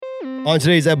On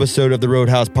today's episode of the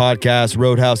Roadhouse Podcast,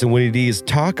 Roadhouse and Winnie D's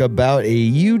talk about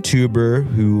a YouTuber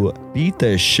who beat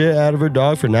the shit out of her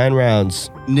dog for 9 rounds.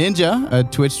 Ninja, a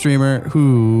Twitch streamer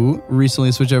who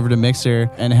recently switched over to Mixer,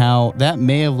 and how that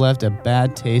may have left a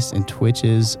bad taste in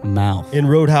Twitch's mouth. In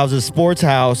Roadhouse's Sports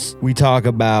House, we talk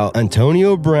about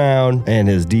Antonio Brown and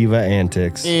his diva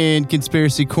antics. In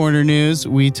Conspiracy Corner news,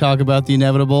 we talk about the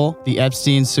inevitable, the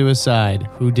Epstein suicide.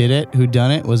 Who did it? Who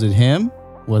done it? Was it him?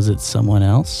 Was it someone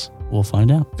else? We'll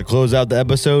find out. To close out the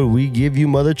episode, we give you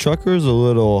mother truckers a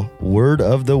little word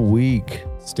of the week.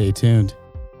 Stay tuned.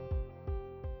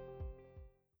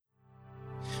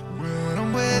 When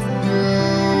I'm with you,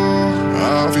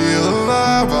 I feel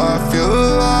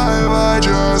alive, I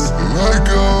just let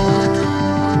go.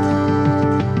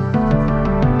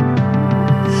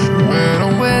 When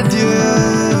I'm with you,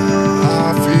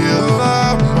 I feel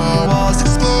alive, my walls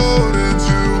explode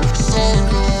into solid.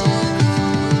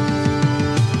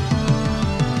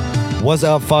 What's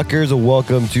up, fuckers?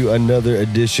 Welcome to another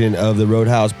edition of the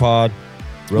Roadhouse Pod.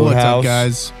 Roadhouse, What's up,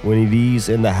 guys? Winnie D's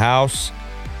in the house.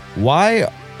 Why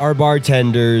are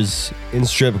bartenders in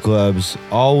strip clubs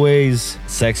always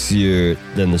sexier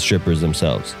than the strippers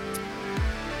themselves?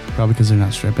 Probably because they're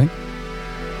not stripping.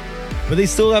 But they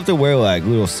still have to wear like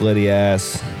little slutty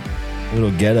ass,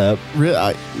 little get up.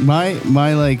 Really,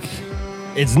 my like,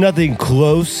 It's nothing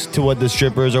close to what the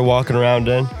strippers are walking around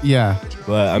in. yeah.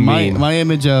 But I mean, My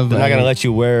image of they're not gonna let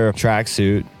you wear a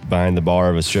tracksuit behind the bar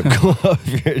of a strip club.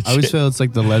 I always feel it's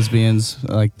like the lesbians,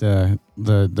 like the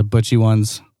butchy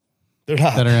ones They're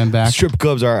not. that are in back. Strip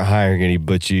clubs aren't hiring any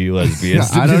butchy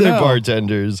lesbians I to be don't their know.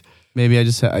 bartenders. Maybe I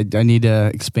need to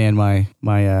expand my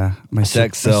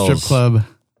Sex strip sells. club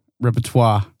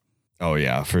repertoire. Oh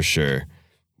yeah, for sure.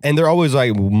 And they're always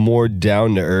like more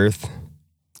down to earth.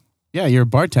 Yeah, you're a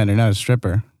bartender, not a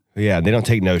stripper. Yeah, they don't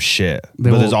take no shit. They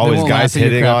But there's won't- they always won't guys laugh at your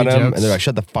hitting on crappy them, jokes. and they're like,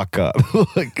 "Shut the fuck up!"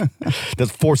 Like,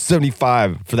 that's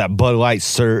 $4.75 for that Bud Light,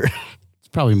 sir. It's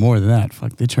probably more than that.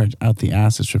 Fuck, they charge out the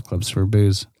ass at strip clubs for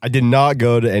booze. I did not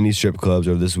go to any strip clubs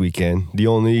over this weekend.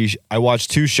 I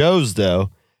watched 2 shows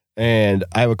though, and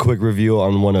I have a quick review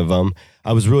on one of them.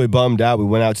 I was really bummed out. We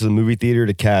went out to the movie theater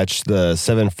to catch the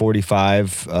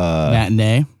 7:45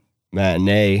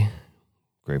 matinee.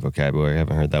 Great vocabulary. I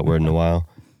haven't heard that word in a while.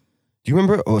 Do you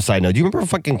remember? Oh, side note. Do you remember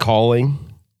fucking calling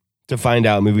to find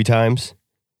out movie times?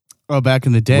 Oh, back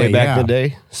in the day. Way back yeah. in the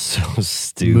day? So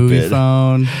stupid. Movie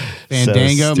phone,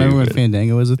 Fandango. So Remember when stupid.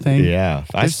 Fandango was a thing? Yeah.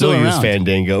 I They're still still use around.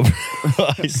 Fandango.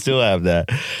 I still have that.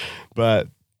 But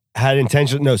had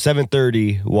intention. No,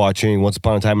 7:30 watching Once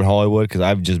Upon a Time in Hollywood because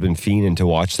I've just been fiending to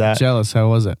watch that. Jealous. How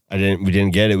was it? We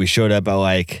didn't get it. We showed up at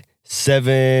like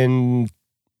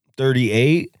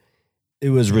 7:38. It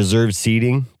was reserved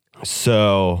seating.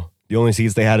 So the only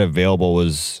seats they had available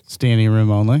was Standing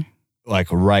room only. like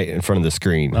right in front of the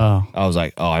screen. Oh. I was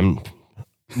like,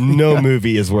 no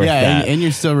movie is worth Yeah, that. and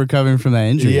you're still recovering from that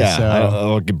injury. Yeah, So. I don't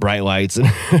know, like bright lights and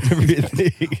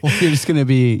everything. Well, you're just gonna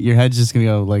be, your head's just gonna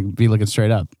go like be looking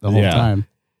straight up the whole Yeah. time.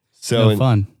 So No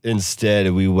fun.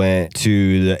 instead, we went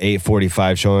to the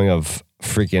 8:45 showing of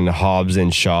freaking Hobbs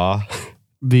and Shaw.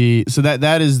 So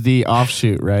that is the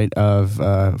offshoot, right,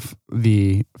 of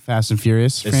the Fast and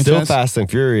Furious It's franchise. still Fast and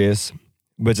Furious,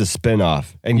 but it's a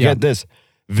spinoff. And Yeah. get this,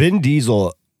 Vin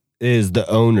Diesel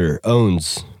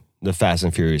owns the Fast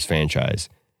and Furious franchise.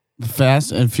 The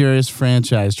Fast and Furious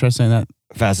franchise. Try saying that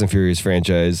Fast and Furious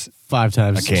franchise. 5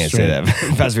 times. I can't straight. say that.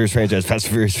 Fast and Furious franchise. Fast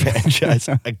and Furious franchise.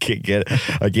 I can't get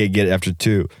it after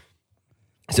 2.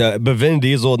 So, but Vin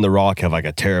Diesel and The Rock have like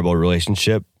a terrible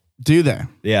relationship. Do they?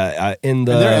 Yeah, And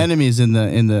they're enemies in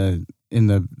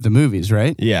the movies,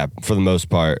 right? Yeah, for the most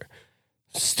part.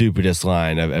 Stupidest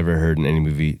line I've ever heard in any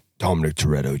movie. Dominic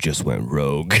Toretto just went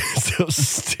rogue. So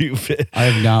stupid. I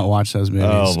have not watched those movies.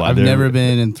 Oh, my, I've they're- never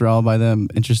been enthralled by them,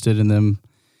 interested in them.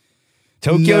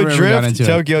 Tokyo Never ever got Drift. into it.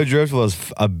 Tokyo Drift was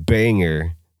a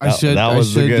banger. I should- That I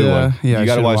was the should, good one. yeah, I You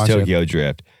got to should watch watch it. Tokyo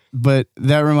Drift. But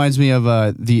that reminds me of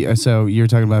so you're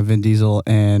talking about Vin Diesel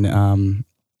and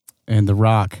The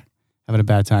Rock having a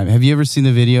bad time. Have you ever seen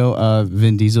the video of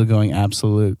Vin Diesel going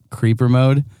absolute creeper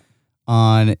mode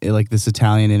on like this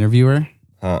Italian interviewer?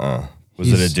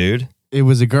 Was it a dude? It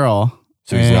was a girl.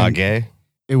 So he's and not gay?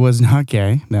 It was not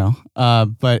gay, no.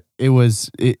 But it was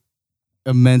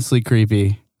immensely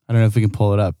creepy. I don't know if we can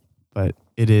pull it up, but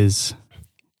it is.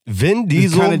 Vin It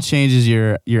Diesel? kind of changes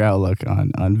your outlook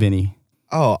on Vinny.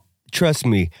 Oh, trust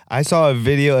me. I saw a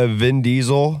video of Vin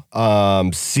Diesel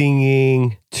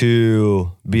singing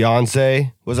to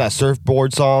Beyonce. Was that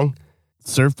Surfboard song?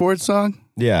 Surfboard song?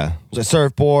 Yeah. It was a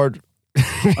surfboard.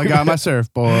 I got my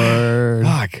surfboard.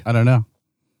 Fuck. I don't know.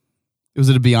 Was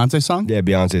it a Beyonce song? Yeah,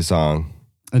 Beyonce song.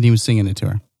 And he was singing it to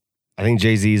her. I think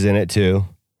Jay-Z's in it too.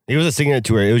 He wasn't singing it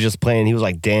to her. It was just playing. He was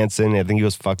like dancing. I think he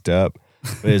was fucked up.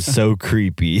 But it's so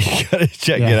creepy. You gotta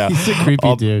check it out. He's a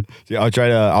creepy dude.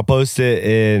 I'll post it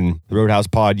in the Roadhouse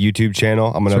Pod YouTube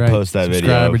channel. I'm gonna post that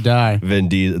Subscribe video. or die. Vin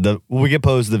Diesel. We can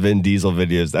post the Vin Diesel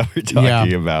videos that we're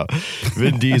talking about.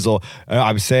 Vin Diesel.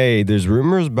 I'm saying there's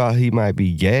rumors about he might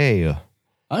be gay.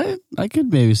 I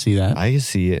could maybe see that. I can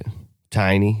see it.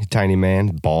 Tiny man,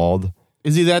 bald.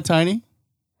 Is he that tiny?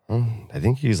 I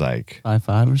think he's like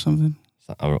 5'5" or something.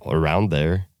 Around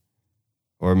there,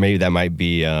 or maybe that might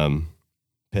be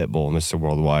Pitbull, Mr.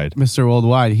 Worldwide. Mr.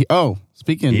 Worldwide.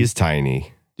 Speaking, He's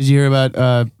tiny. Did you hear about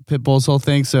Pitbull's whole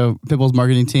thing? So Pitbull's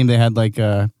marketing team, they had like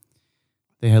a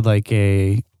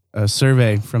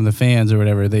survey from the fans or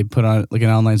whatever. They put on like an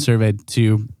online survey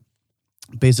to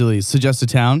basically suggest a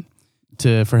town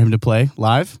for him to play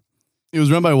live. It was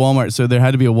run by Walmart, so there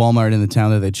had to be a Walmart in the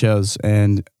town that they chose,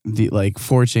 and the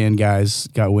 4chan guys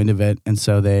got wind of it, and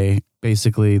so they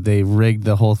rigged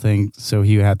the whole thing so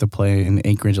he had to play in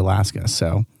Anchorage, Alaska.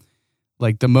 So,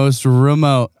 like the most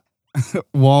remote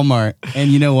Walmart,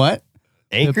 and you know what?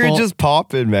 Anchorage is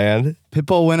popping, man.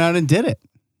 Pitbull went out and did it.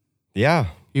 Yeah.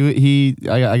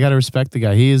 I gotta respect the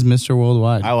guy. He is Mr.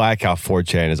 Worldwide. I like how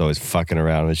 4chan is always fucking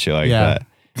around and shit like that.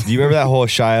 Do you remember that whole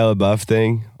Shia LaBeouf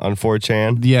thing on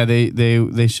 4chan? Yeah,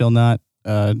 they shall not.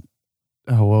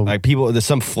 Like people, there's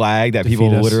some flag that people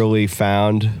literally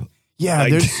found. Yeah,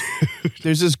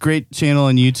 there's this great channel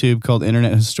on YouTube called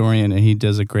Internet Historian, and he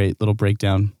does a great little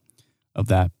breakdown of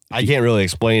that. I can't really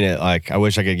explain it. Like, I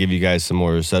wish I could give you guys some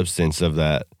more substance of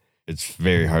that. It's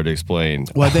very hard to explain.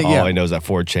 Well, I think, all I know is that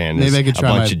 4chan is a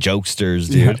bunch of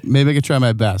jokesters, dude. Yeah, maybe I could try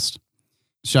my best.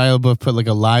 Shia LaBeouf put like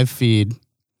a live feed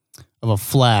of a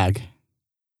flag.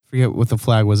 Forget what the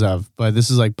flag was of, but this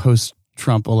is like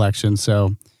post-Trump election,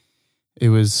 so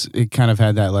it kind of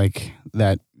had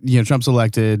that Trump's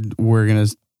elected, we're gonna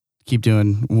keep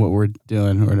doing what we're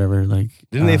doing or whatever. Like,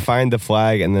 didn't they find the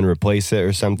flag and then replace it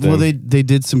or something? Well, they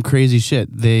did some crazy shit.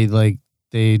 They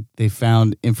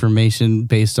found information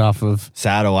based off of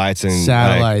satellites and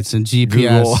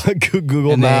GPS,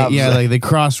 Google Maps. They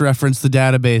cross-referenced the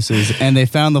databases and they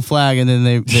found the flag, and then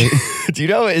they do you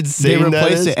know how insane they replaced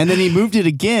that is? it, and then he moved it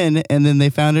again, and then they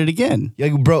found it again.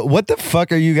 Like, bro, what the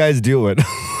fuck are you guys doing?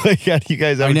 Like, you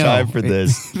guys have time for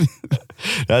this?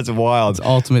 That's wild. It's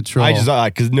ultimate troll. I just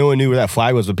because no one knew where that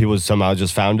flag was, but people somehow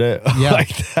just found it. Yeah,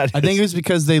 like that. I think it was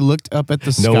because they looked up at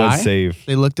the sky. No one's safe.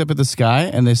 They looked up at the sky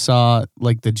and they saw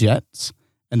like the jets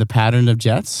and the pattern of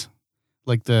jets,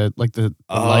 like the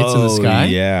lights in the sky.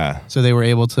 Yeah. So they were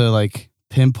able to like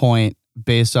pinpoint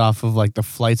based off of like the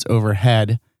flights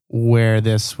overhead where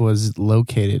this was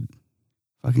located.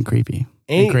 Fucking creepy.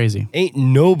 And crazy. Ain't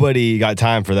nobody got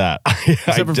time for that.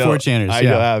 Except for 4chaners. I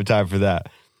don't have time for that.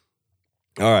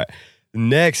 All right.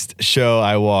 Next show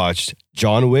I watched,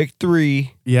 John Wick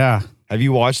 3. Yeah. Have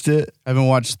you watched it? I haven't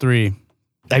watched 3.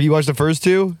 Have you watched the first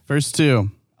two? First two.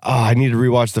 Oh, I need to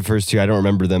rewatch the first two. I don't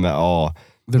remember them at all.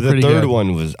 They're the pretty third good.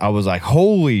 one I was like,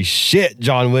 holy shit,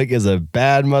 John Wick is a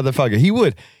bad motherfucker. He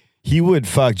would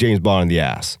fuck James Bond in the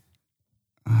ass.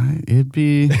 It'd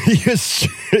be...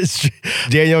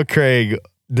 Daniel Craig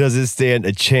doesn't stand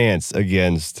a chance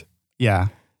against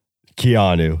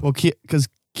Keanu. Well, because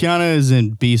Keanu is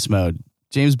in beast mode.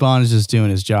 James Bond is just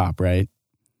doing his job, right?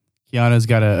 Keanu's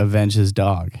got to avenge his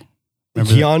dog.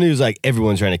 Keanu's like,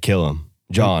 everyone's trying to kill him.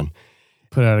 John.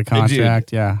 Put out a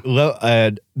contract,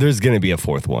 there's going to be a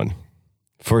fourth one.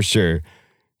 For sure.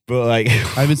 But like...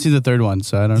 I haven't seen the third one,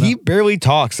 so I don't know. He barely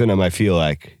talks in him, I feel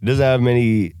like. He doesn't have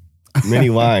many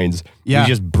lines. Yeah.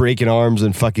 He's just breaking arms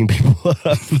and fucking people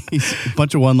up. He's a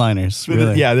bunch of one-liners.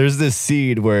 Really. Yeah, there's this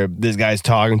scene where this guy's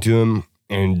talking to him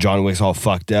and John Wick's all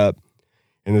fucked up.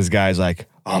 And this guy's like,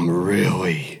 I'm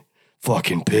really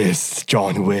fucking pissed,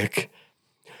 John Wick.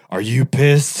 Are you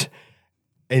pissed?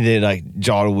 And then like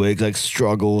John Wick like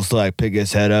struggles to like pick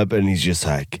his head up and he's just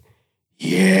like,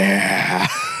 yeah.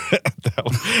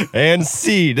 And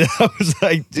scene. I was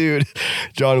like, dude,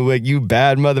 John Wick, you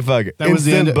bad motherfucker. That was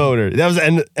the end boner. That was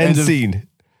the end scene.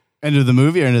 End of the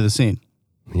movie or end of the scene?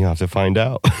 You'll have to find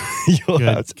out.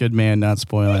 Good man, not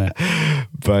spoiling it.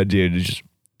 But dude, it's just,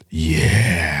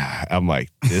 yeah. I'm like,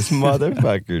 this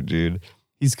motherfucker, dude.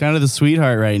 He's kind of the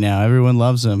sweetheart right now. Everyone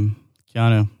loves him.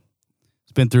 Keanu.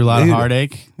 He's been through a lot of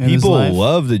heartache in his life. People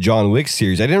love the John Wick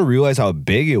series. I didn't realize how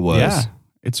big it was. Yeah.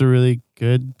 It's a really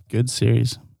good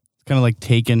series. It's kind of like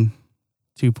Taken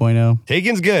 2.0.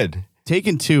 Taken's good.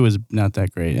 Taken 2 is not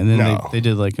that great. And then they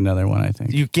did like another one, I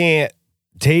think. You can't.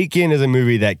 Taken is a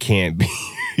movie that can't be.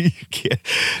 You can't.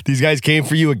 These guys came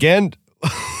for you again?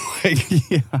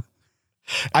 Yeah.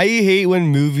 I hate when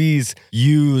movies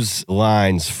use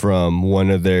lines from one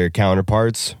of their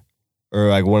counterparts or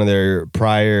like one of their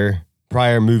prior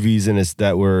movies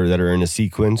that are in a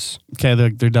sequence. Okay,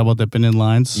 they're double dipping in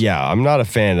lines. Yeah, I'm not a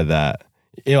fan of that.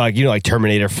 Like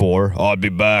Terminator 4. Oh, I'll be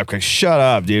back. Like, shut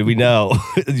up, dude. We know.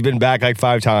 He's been back like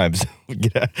 5 times.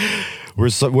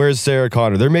 Where's Sarah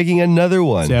Connor? They're making another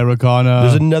one. Sarah Connor.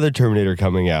 There's another Terminator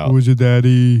coming out. Who's your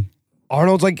daddy?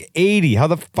 Arnold's like 80. How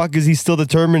the fuck is he still the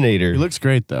Terminator? He looks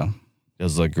great though.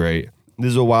 Does look great. This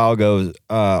is a while ago.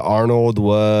 Arnold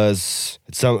was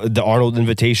the Arnold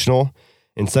Invitational,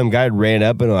 and some guy ran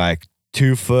up and like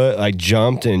 2 foot like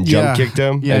jumped and jump kicked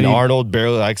him, and Arnold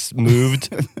barely like moved.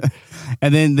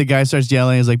 And then the guy starts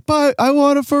yelling. He's like, "But I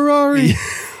want a Ferrari.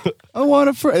 I want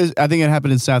a Ferrari." I think it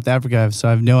happened in South Africa, so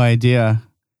I have no idea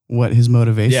what his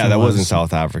motivation was. Yeah, that wasn't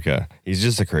South Africa. He's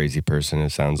just a crazy person,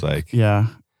 it sounds like. Yeah.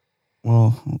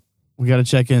 Well, we got to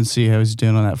check in and see how he's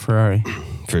doing on that Ferrari.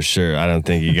 For sure. I don't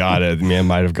think he got it. The man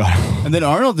might have got it. And then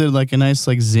Arnold did like a nice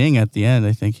like zing at the end.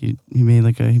 I think he made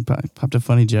like he popped a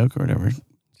funny joke or whatever.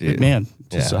 Good man.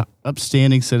 Just an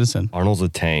upstanding citizen. Arnold's a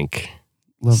tank.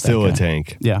 Love Still that guy. a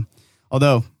tank. Yeah.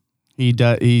 Although he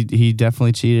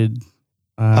definitely cheated.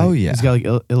 Oh yeah. He's got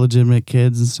like illegitimate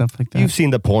kids and stuff like that. You've seen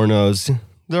the pornos.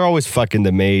 They're always fucking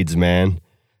the maids, man.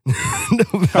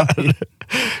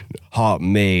 Hot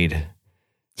maid.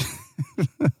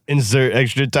 Insert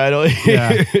extra title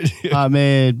here. Yeah. Hot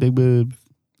maid, big boob.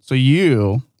 So do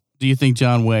you think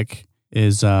John Wick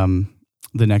is the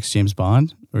next James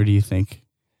Bond? Or do you think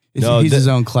he's his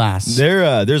own class?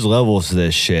 There's levels to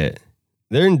this shit.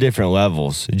 They're in different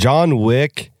levels. John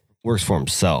Wick works for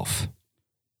himself.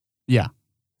 Yeah.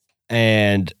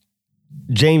 And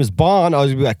James Bond, I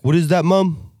was be like, what is that,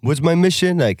 Mom? What's my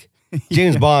mission? Like,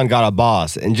 James Bond got a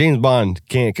boss, and James Bond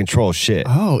can't control shit.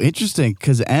 Oh, interesting.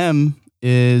 Because M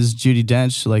is Judi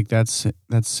Dench. Like,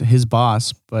 that's his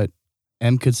boss, but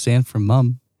M could stand for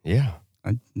Mum. Yeah.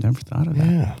 I never thought of that.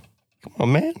 Yeah. Come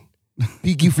on, man.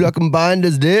 Peaky fucking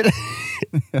blinders, dude.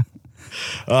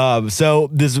 So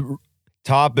this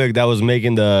topic that was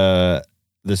making the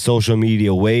social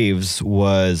media waves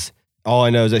was, all I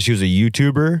know is that she was a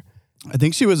YouTuber. I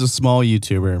think she was a small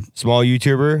YouTuber. Small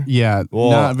YouTuber? Yeah, well,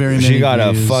 not very many She got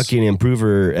to views. fucking improve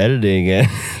her editing and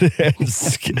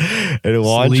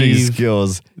launching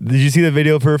skills. Did you see the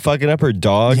video of her fucking up her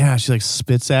dog? Yeah, she like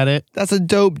spits at it. That's a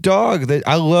dope dog.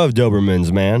 I love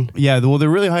Dobermans, man. Yeah, well, they're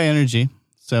really high energy.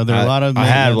 So there are a lot of. I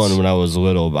had one when I was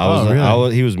little.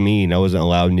 Really? He was mean. I wasn't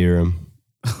allowed near him.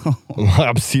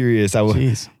 I'm serious.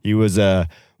 He was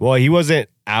he wasn't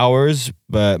ours,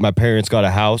 but my parents got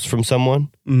a house from someone.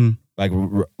 Mm. Like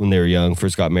when they were young,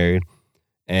 first got married,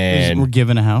 and we're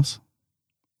given a house.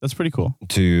 That's pretty cool.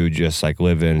 To just like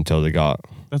live in until they got.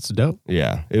 That's dope.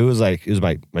 Yeah, it was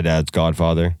my dad's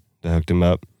godfather that hooked him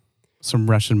up. Some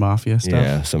Russian mafia stuff.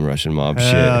 Yeah, some Russian mob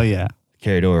shit. Oh yeah,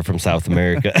 carried over from South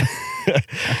America.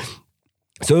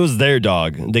 So it was their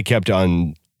dog. They kept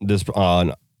on the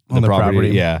property.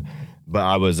 Yeah, but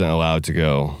I wasn't allowed to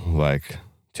go like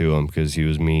to him because he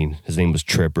was mean. His name was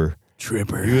Tripper. He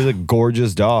was a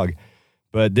gorgeous dog.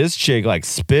 But this chick like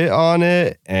spit on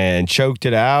it and choked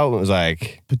it out. It was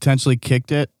like potentially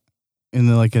kicked it in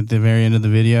at the very end of the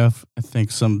video. I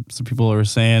think some people were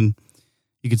saying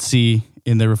you could see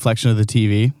in the reflection of the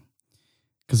TV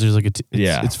because there's like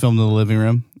it's filmed in the living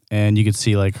room and you could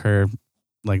see like her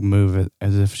like move it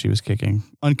as if she was kicking.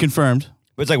 Unconfirmed.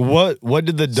 But it's like what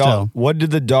did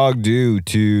the dog do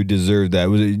to deserve that?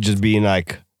 Was it just being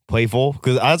like playful?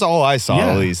 Because that's all I saw,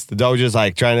 at least. The dog was just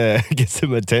like trying to get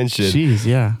some attention. Jeez,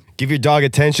 yeah. Give your dog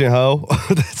attention, ho.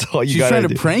 That's all you got to do. She was trying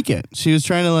to prank it. She was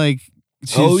trying to like...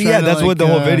 That's what the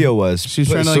whole video was. She was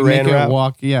trying to like make it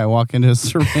walk into a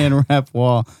saran wrap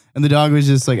wall. And the dog was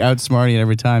just like outsmarting it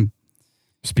every time.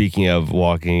 Speaking of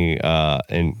walking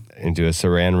into a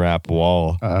saran wrap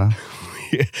wall,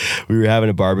 we were having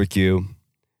a barbecue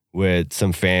with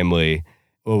some family.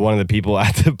 Well, one of the people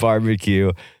at the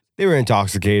barbecue, they were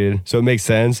intoxicated, so it makes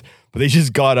sense. But they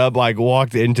just got up, like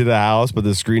walked into the house, but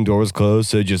the screen door was closed,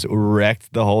 so it just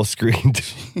wrecked the whole screen.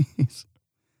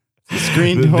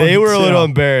 They were a little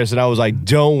embarrassed, and I was like,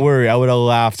 "Don't worry, I would have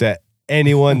laughed at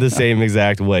anyone the same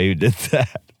exact way who did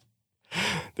that."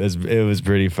 It was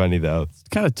pretty funny though. It's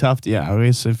kind of tough. I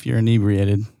guess if you're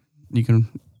inebriated, you can't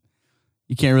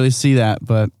really see that,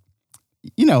 but.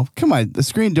 Come on, the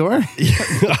screen door.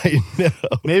 I know.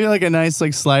 Maybe like a nice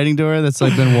like sliding door that's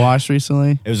like been washed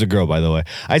recently. It was a girl, by the way.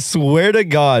 I swear to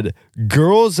God,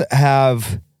 girls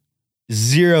have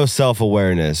zero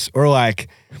self-awareness, or like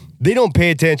they don't pay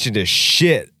attention to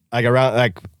shit pay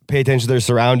attention to their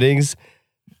surroundings.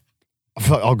 I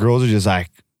feel like all girls are just like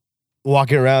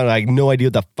walking around like no idea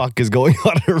what the fuck is going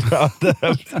on around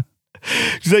them.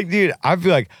 She's like, dude, I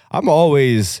feel like I'm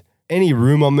always, any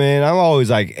room I'm in, I'm always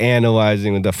like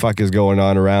analyzing what the fuck is going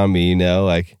on around me, you know?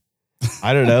 Like,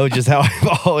 I don't know, just how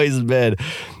I've always been.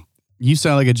 You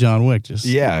sound like a John Wick, just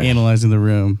analyzing the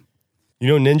room. You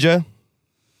know Ninja?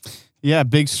 Yeah,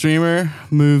 big streamer,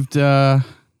 moved over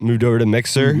to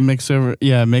Mixer.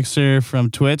 Mixer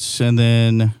from Twitch, and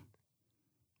then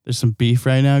there's some beef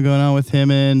right now going on with him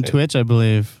and Twitch, I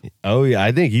believe. Oh yeah,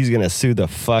 I think he's gonna sue the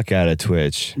fuck out of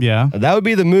Twitch. Yeah, that would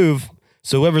be the move.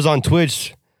 So whoever's on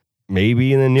Twitch,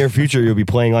 maybe in the near future you'll be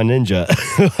playing on Ninja.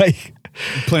 Like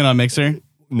playing on Mixer.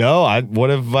 No,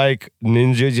 what if like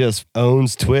Ninja just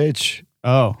owns Twitch?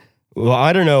 Oh, well,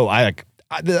 I don't know.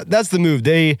 That's the move.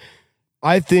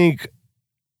 I think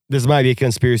this might be a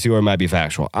conspiracy or it might be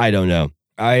factual. I don't know.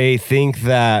 I think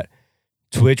that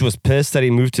Twitch was pissed that he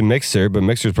moved to Mixer, but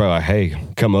Mixer's probably like, "Hey,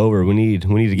 come over. We need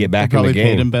to get back in the game." Probably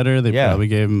paid him better. They probably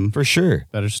gave him for sure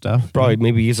better stuff. Probably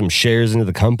maybe get some shares into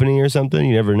the company or something.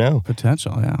 You never know.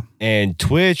 Potential, yeah. And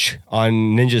Twitch on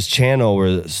Ninja's channel,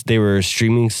 where they were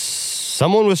streaming.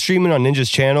 Someone was streaming on Ninja's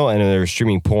channel and they were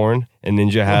streaming porn, and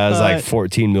Ninja has like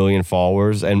 14 million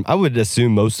followers, and I would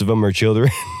assume most of them are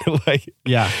children, like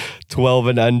 12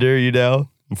 and under,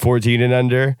 14 and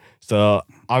under. So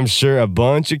I'm sure a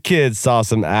bunch of kids saw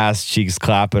some ass cheeks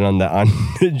clapping on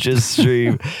Ninja's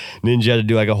stream. Ninja had to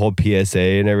do like a whole PSA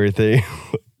and everything.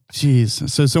 Jeez.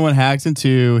 So someone hacked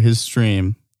into his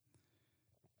stream.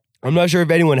 I'm not sure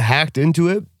if anyone hacked into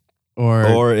it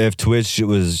or if Twitch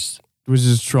was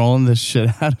just trolling the shit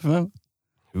out of him.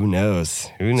 Who knows?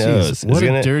 Jeez, what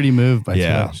a dirty move by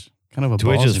Twitch. Kind of a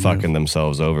Twitch is fucking move.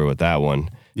 themselves over with that one.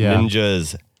 Yeah.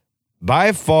 Ninja's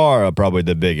by far probably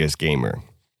the biggest gamer.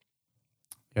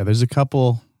 Yeah, there's a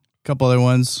couple other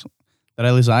ones that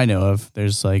at least I know of.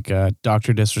 There's like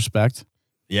Dr. Disrespect.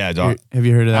 Yeah, have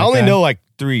you heard of that? I only guy? know like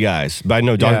 3 guys, but I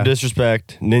know Dr.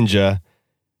 Disrespect, Ninja.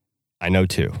 I know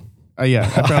 2.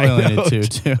 Yeah, I probably only know 2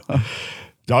 too.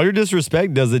 Dr.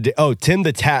 Disrespect does Tim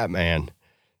the Tat Man.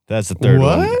 That's the third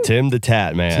one. Tim the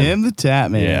Tat Man. Tim the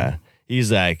Tat Man. Yeah.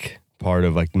 He's like part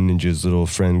of like Ninja's little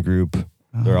friend group.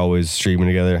 They're always streaming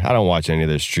together. I don't watch any of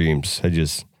their streams.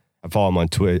 I follow them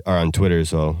on Twitter,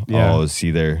 so I'll always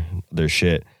see their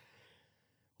shit.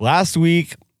 Last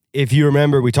week, if you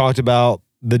remember, we talked about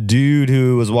the dude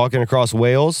who was walking across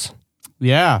Wales.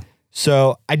 Yeah.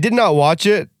 So I did not watch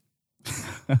it,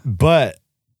 but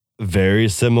very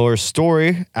similar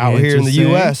story out here in the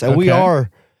U.S. And we are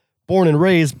born and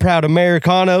raised proud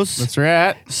Americanos. That's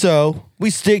right. So we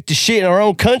stick to shit in our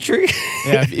own country.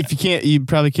 Yeah, if you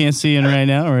probably can't see it right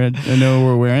now, or I know what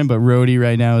we're wearing, but Rhodey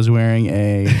right now is wearing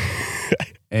a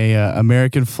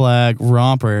American flag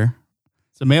romper.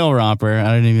 It's a male romper.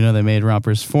 I didn't even know they made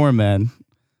rompers for men,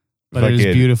 but it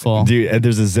is beautiful. Dude, and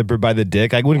there's a zipper by the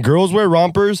dick. Like when girls wear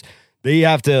rompers, they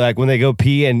have to, like, when they go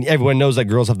pee, and everyone knows that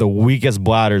girls have the weakest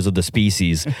bladders of the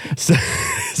species. So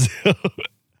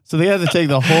they have to take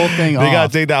the whole thing off. They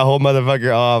got to take that whole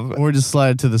motherfucker off. Or just slide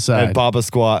it to the side. And pop a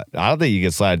squat. I don't think you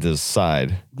can slide to the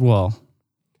side. Well.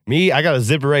 Me, I got a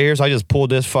zipper right here, so I just pulled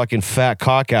this fucking fat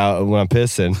cock out when I'm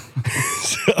pissing.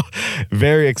 So,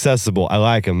 very accessible. I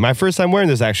like them. My first time wearing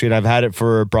this, actually, and I've had it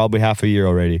for probably half a year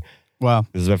already. Wow.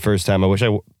 This is my first time. I wish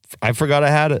I forgot I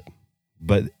had it,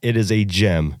 but it is a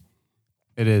gem.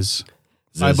 It is.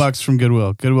 $5 from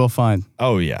Goodwill. Goodwill find.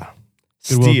 Oh, yeah.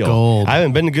 Goodwill Steal. gold. I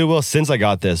haven't been to Goodwill since I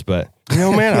got this, but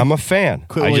man, I'm a fan.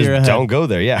 I just don't go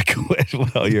there. Yeah, quit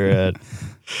while you're ahead.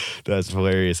 That's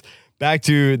hilarious. Back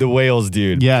to the Wales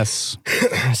dude. Yes.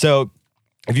 So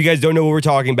if you guys don't know what we're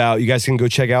talking about, you guys can go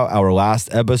check out our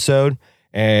last episode,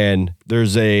 and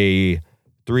there's a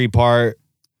 3-part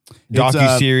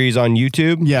docu-series on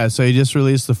YouTube. Yeah, so he just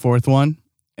released the 4th one,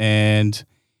 and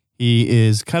he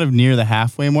is kind of near the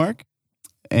halfway mark,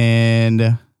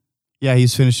 and yeah,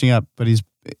 he's finishing up, but I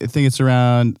think it's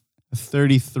around a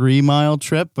 33-mile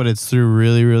trip, but it's through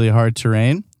really, really hard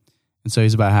terrain, and so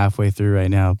he's about halfway through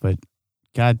right now, but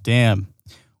god damn,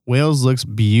 Wales looks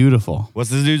beautiful.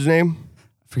 What's this dude's name?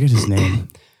 I forget his name,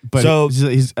 but so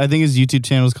I think his YouTube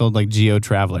channel is called like Geo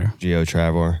Traveler. Geo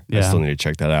Traveler. Yeah. I still need to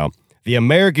check that out. The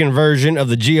American version of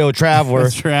the Geo Traveler.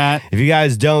 That's right. If you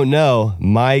guys don't know,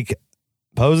 Mike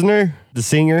Posner, the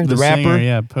singer, the rapper. Singer,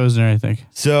 yeah, Posner, I think.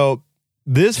 So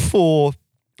this fool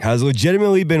has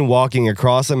legitimately been walking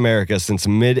across America since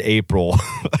mid-April.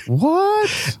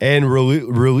 What? And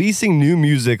releasing new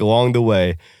music along the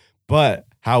way. But,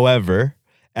 however,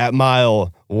 at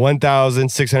mile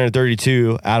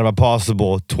 1,632 out of a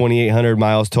possible 2,800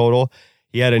 miles total,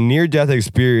 He had a near-death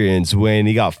experience when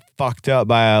he got fucked up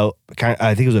by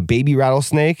I think it was a baby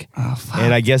rattlesnake. Oh, fuck.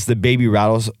 And I guess the baby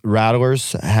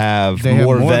rattlers have They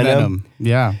more have more venom.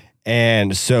 Yeah.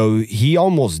 And so he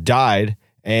almost died,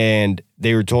 and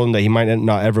they were told him that he might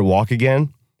not ever walk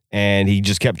again. And he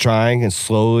just kept trying and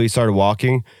slowly started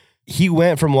walking. He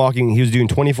went from walking, he was doing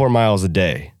 24 miles a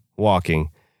day walking.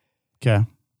 Okay.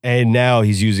 And now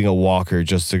he's using a walker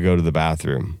just to go to the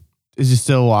bathroom. Is he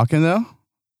still walking though?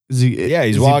 Is he? Yeah,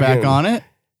 he's is walking. He back on it?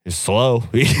 He's slow.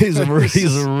 He's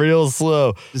real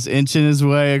slow. Just inching his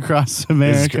way across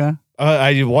America.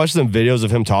 I watched some videos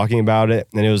of him talking about it,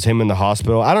 and it was him in the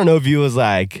hospital. I don't know if he was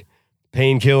like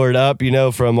painkillered up,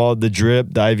 from all the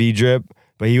IV drip,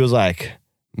 but he was like,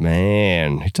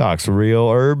 man, he talks real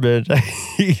urban.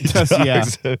 Yeah.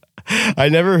 I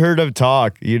never heard him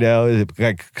talk,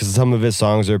 because some of his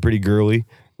songs are pretty girly.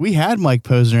 We had Mike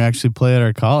Posner actually play at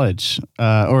our college,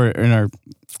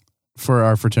 for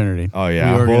our fraternity. Oh,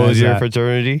 yeah. We What was organized your that.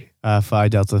 fraternity? Phi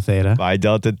Delta Theta. Phi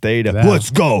Delta Theta. Yeah. Let's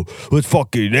go. Let's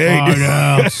fucking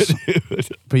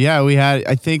But yeah, we had,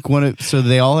 I think so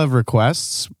they all have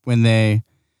requests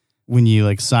when you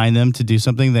like sign them to do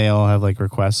something, they all have like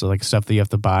requests or like stuff that you have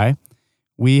to buy.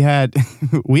 We had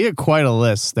quite a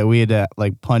list that we had to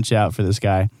like punch out for this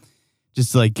guy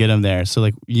just to like get him there. So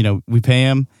like, we pay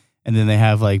him and then they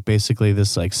have like basically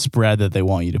this like spread that they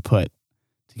want you to put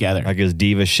together. Like his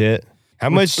diva shit. How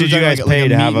much We're did you talking guys like pay a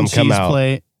to have meat him and come cheese out?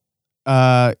 plate.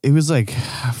 It was like,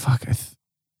 fuck,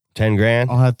 10 grand?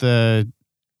 I'll have to,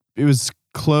 it was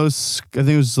close. I think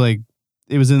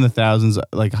it was in the thousands,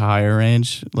 like higher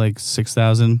range, like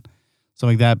 6,000,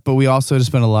 something like that. But we also had to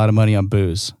spend a lot of money on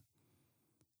booze.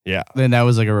 Yeah. Then that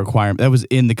was like a requirement. That was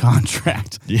in the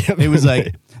contract. Yep. It was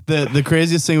like the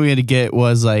craziest thing we had to get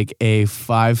was like a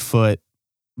 5-foot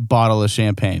bottle of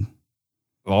champagne.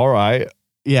 All right.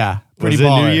 Yeah. Pretty Was it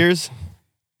baller. New Year's?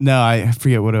 No, I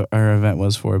forget what our event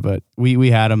was for, but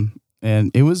we had him and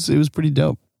it was pretty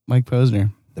dope. Mike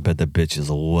Posner. I bet the bitches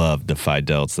loved the Phi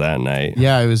Delts that night.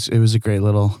 Yeah, it was a great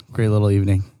little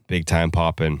evening. Big time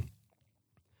popping.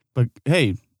 But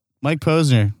hey, Mike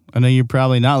Posner, I know you're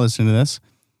probably not listening to this,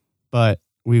 but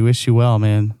we wish you well,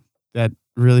 man. That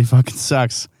really fucking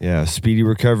sucks. Yeah, speedy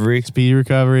recovery. Speedy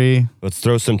recovery. Let's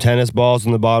throw some tennis balls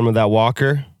in the bottom of that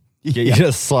walker. Get you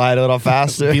to slide a little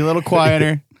faster. Be a little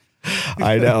quieter.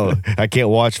 I know. I can't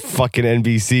watch fucking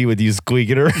NBC with you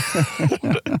squeaking around.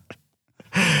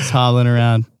 Just hobbling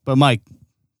around. But Mike,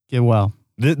 get well.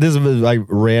 This is like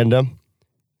random.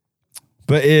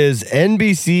 But is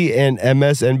NBC and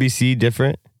MSNBC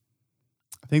different?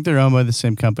 I think they're owned by the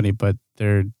same company, but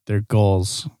their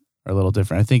goals are a little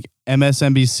different. I think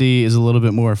MSNBC is a little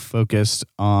bit more focused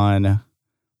on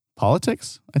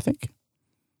politics, I think.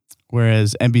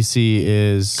 Whereas NBC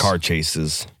is Car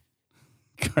chases.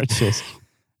 car chase.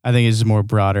 I think it's just more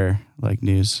broader like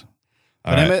news.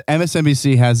 All But right.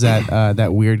 MSNBC has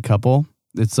that weird couple.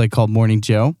 It's like called Morning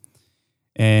Joe,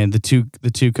 and the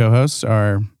two co-hosts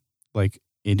are like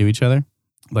into each other.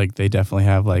 Like they definitely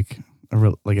have like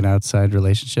an outside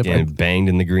relationship. Getting Like, banged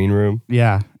in the green room.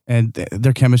 yeah, and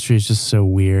their chemistry is just so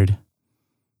weird.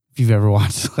 If you've ever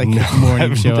watched like a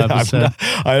Morning Joe episode,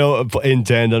 I don't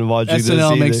intend on watching this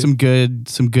SNL makes either.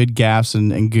 some good gaffes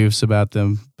and goofs about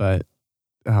them, but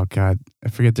oh god, I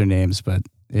forget their names, but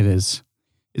it's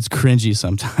cringy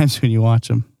sometimes when you watch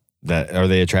them. Are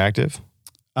they attractive?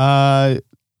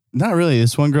 Not really.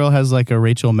 This one girl has like a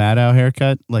Rachel Maddow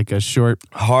haircut, like a short,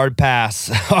 Hard pass.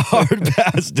 Hard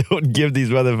pass. Don't give these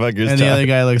motherfuckers and the time. other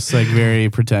guy looks like very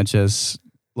pretentious,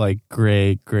 like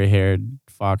gray haired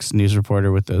Fox News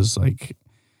reporter with those like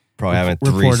Probably having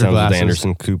reporter threesomes with glasses.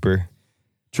 Anderson Cooper.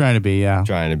 trying to be, yeah,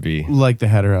 Trying to be like the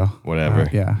hetero. whatever.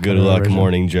 Yeah. Good hetero luck, version.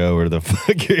 Morning Joe, or the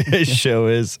fuck your show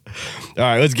is. All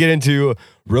right, let's get into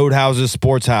Roadhouse's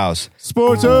Sports House.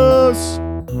 Sports House.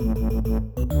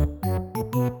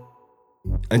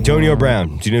 Antonio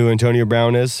Brown. Do you know who Antonio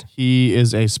Brown is? He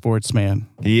is a sportsman.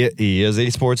 He is a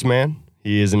sportsman.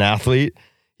 He is an athlete.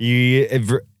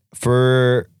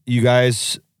 For you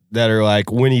guys that are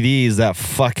like Winnie D's that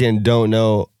fucking don't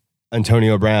know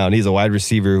Antonio Brown, he's a wide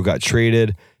receiver who got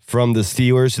traded from the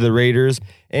Steelers to the Raiders,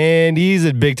 and he's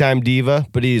a big time diva,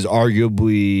 but he's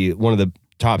arguably one of the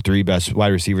top 3 best wide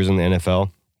receivers in the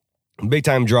NFL. Big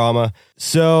time drama.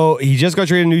 So he just got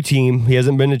traded to a new team. He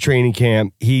hasn't been to training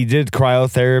camp. He did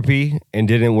cryotherapy and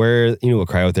didn't wear, you know what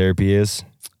cryotherapy is?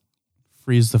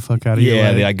 Freeze the fuck out of your Yeah,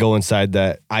 leg. they like go inside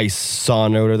that ice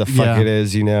sauna or the fuck Yeah. it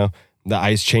is, the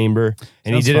ice chamber.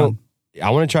 And Sounds he didn't, fun.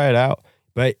 I want to try it out,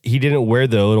 but he didn't wear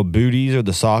the little booties or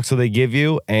the socks that they give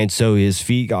you. And so his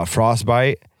feet got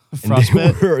frostbite. And they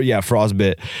Frostbite? were- yeah,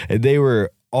 frostbite. And they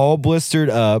were all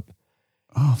blistered up.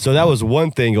 Oh, So that was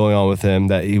one thing going on with him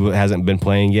that he hasn't been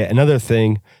playing yet. Another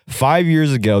thing, 5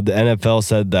 years ago, the NFL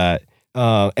said that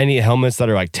any helmets that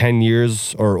are like 10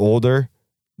 years or older,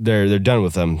 they're done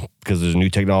with them because there's new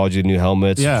technology, new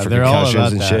helmets yeah, for they're all concussions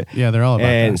about and that. shit. Yeah, they're all about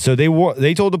And that. so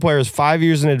they told the players 5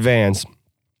 years in advance.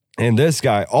 And this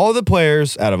guy, all the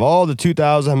players out of all the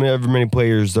 2,000, however many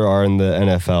players there are in the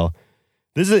NFL,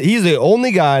 he's the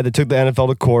only guy that took the NFL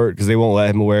to court because they won't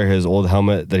let him wear his old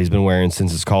helmet that he's been wearing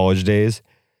since his college days.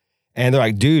 And they're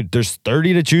like, dude, there's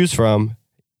 30 to choose from.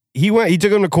 He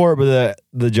took him to court, but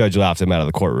the judge laughed him out of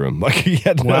the courtroom. Like he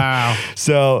had Wow.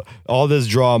 So all this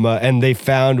drama, and they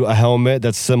found a helmet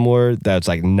that's similar that's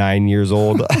like 9 years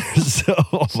old. So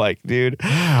I'm like, dude,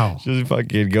 Wow. just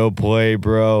fucking go play,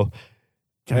 bro.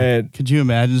 And Could you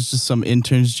imagine it's just some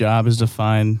intern's job is to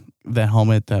find the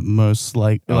helmet that most Oh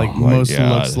my most God.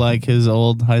 looks like his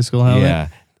old high school helmet? yeah.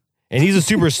 And he's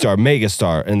a superstar, mega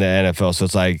star in the NFL. So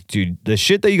it's like, dude, the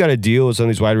shit that you got to deal with some of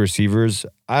these wide receivers,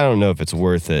 I don't know if it's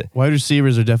worth it. Wide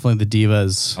receivers are definitely the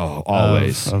divas. Oh,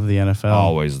 always. of the NFL.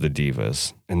 Always the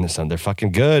divas. And this time they're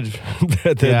fucking good.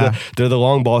 they're, Yeah. they're the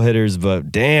long ball hitters,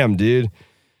 but damn, dude.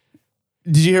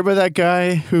 Did you hear about that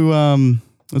guy who?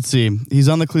 Let's see. He's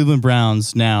on the Cleveland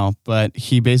Browns now, but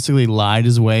he basically lied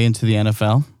his way into the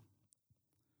NFL.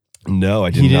 No, I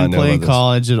did He not didn't know play about in this.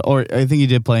 college, or I think he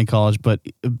did play in college, but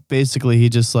basically he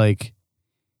just like.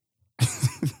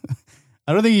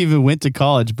 I don't think he even went to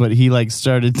college, but he like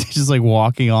started just like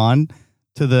walking on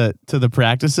to the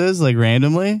practices like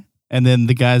randomly, and then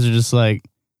the guys are just like,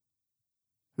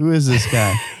 "Who is this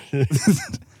guy?"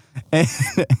 And-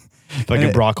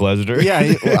 Fucking Brock Lesnar.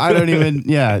 yeah, I don't even.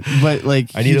 Yeah, but like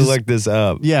I he need to just- look this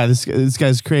up. Yeah, this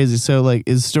guy's crazy. So like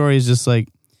his story is just like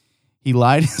he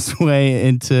lied his way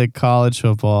into college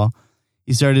football.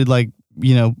 He started like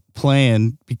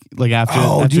playing like after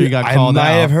he got called I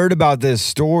might out. have heard about this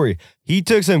story. He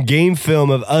took some game film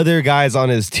of other guys on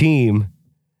his team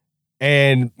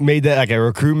and made that like a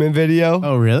recruitment video.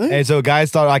 Oh really? And so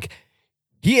guys thought like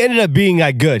he ended up being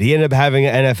like good. He ended up having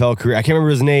an NFL career. I can't remember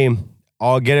his name.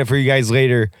 I'll get it for you guys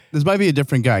later. This might be a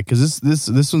different guy because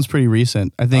this one's pretty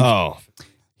recent. I think Oh,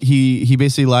 he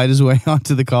basically lied his way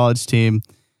onto the college team,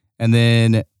 and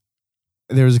then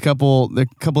there was a couple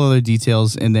other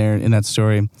details in there in that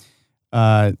story,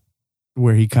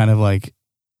 where he kind of like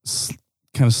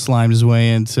slimed his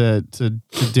way into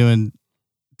doing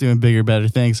bigger, better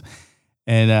things,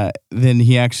 and then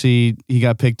he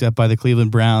got picked up by the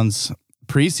Cleveland Browns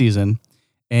preseason,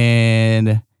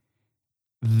 and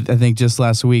I think just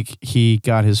last week he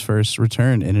got his first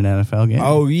return in an NFL game.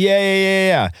 oh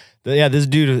yeah. This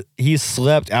dude, he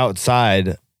slept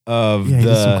outside of yeah, he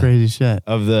did some crazy shit.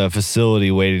 of the facility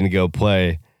waiting to go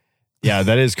play. Yeah,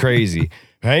 that is crazy.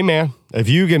 Hey man, if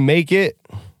you can make it,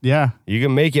 Yeah. you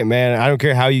can make it, man. I don't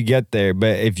care how you get there,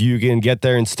 but if you can get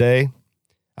there and stay,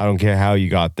 I don't care how you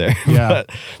got there. Yeah.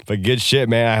 but good shit,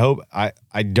 man. I hope I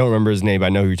don't remember his name, but I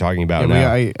know who you're talking about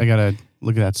now. I gotta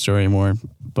look at that story more,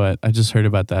 but I just heard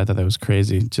about that. I thought that was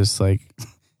crazy. Just like,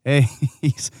 hey,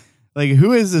 he's like,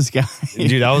 who is this guy?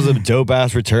 Dude, that was a dope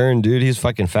ass return, dude. He's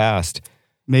fucking fast.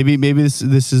 Maybe this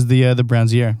is the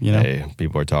Browns' year. You know? Hey,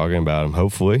 people are talking about him.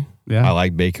 Hopefully. Yeah. I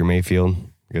like Baker Mayfield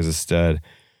because it's stud.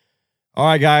 All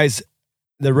right, guys.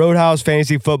 The Roadhouse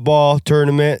Fantasy Football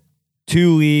Tournament,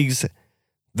 2 leagues.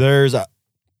 There's, I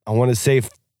want to say,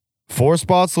 4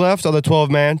 spots left on the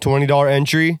 12-man, $20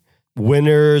 entry.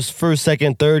 Winners, first,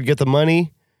 second, third get the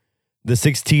money. The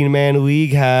 16-man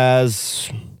league has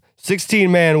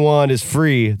 16-man one is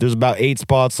free. There's about 8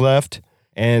 spots left.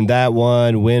 And that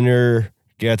one winner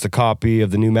gets a copy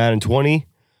of the new Madden 20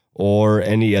 or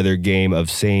any other game of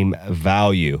same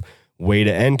value. Way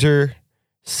to enter.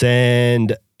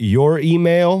 Send your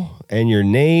email and your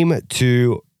name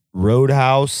to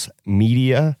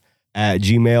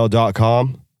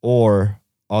roadhousemedia@gmail.com or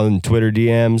on Twitter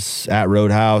DMs at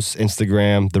Roadhouse,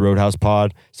 Instagram, the Roadhouse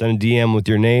Pod. Send a DM with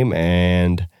your name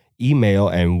and email,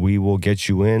 and we will get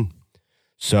you in.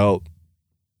 So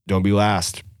don't be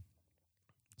last.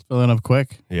 It's filling up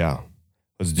quick. Yeah.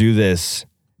 Let's do this.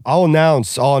 I'll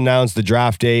announce the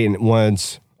draft date and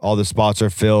once all the spots are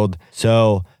filled.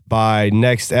 So by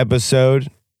next episode,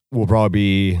 we'll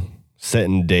probably be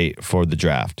setting a date for the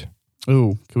draft.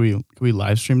 Ooh, can we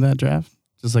live stream that draft?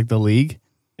 Just like the league?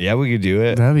 Yeah, we could do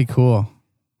it. That'd be cool.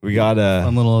 We got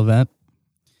Fun little event.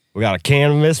 a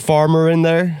canvas farmer in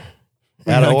there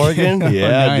out of Oregon. Oh,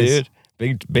 Yeah, nice.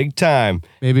 dude. Big time.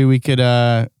 Maybe we could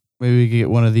get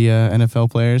one of the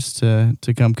NFL players to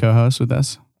come co-host with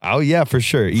us. Oh yeah, for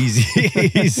sure. Easy.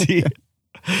 Easy.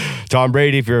 Tom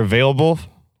Brady, if you're available,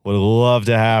 would love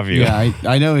to have you. Yeah,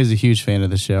 I know he's a huge fan of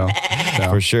the show. So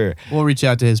For sure. we'll reach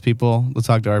out to his people. We'll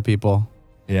talk to our people.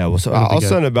 Yeah, well, so That'll be I'll good.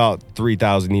 send about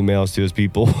 3,000 emails to his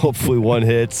people. Hopefully one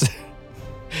hits.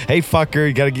 Hey, fucker,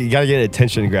 you gotta get an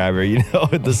attention grabber,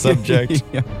 with the subject.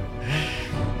 Yeah.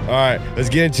 All right, let's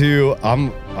get into,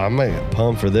 I'm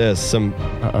pumped for this. Some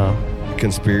Uh-oh.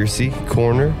 conspiracy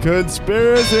corner.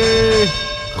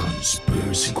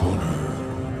 Conspiracy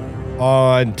Corner.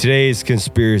 On today's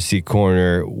Conspiracy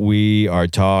Corner, we are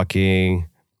talking,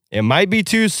 it might be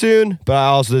too soon, but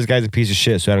also this guy's a piece of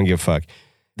shit, so I don't give a fuck.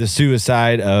 The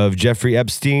suicide of Jeffrey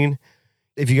Epstein.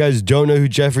 If you guys don't know who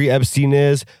Jeffrey Epstein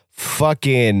is,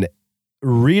 fucking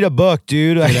read a book,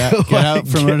 dude. Get out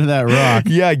from under that rock.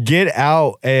 Yeah, get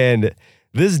out. And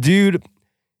this dude,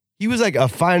 he was like a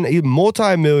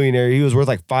multi-millionaire. He was worth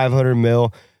like 500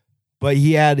 mil. But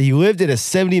he lived in a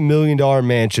 $70 million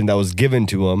mansion that was given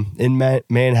to him in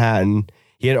Manhattan.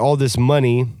 He had all this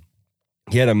money.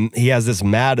 He has this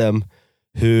madam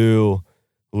who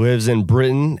lives in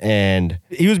Britain, and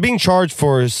he was being charged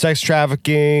for sex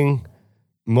trafficking,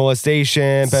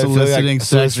 molestation, Soliciting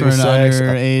sex for an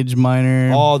underage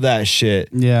minor. all that shit.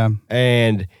 Yeah.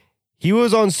 And he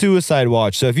was on suicide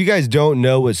watch. So if you guys don't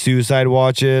know what suicide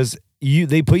watch is,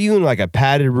 they put you in like a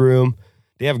padded room.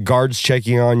 They have guards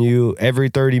checking on you every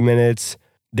 30 minutes.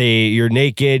 You're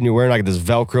naked and you're wearing like this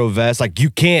Velcro vest. Like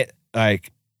you can't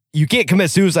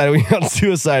commit suicide when you're on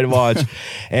suicide watch.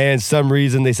 And some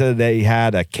reason they said that he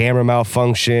had a camera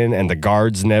malfunction and the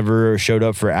guards never showed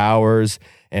up for hours.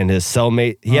 And he had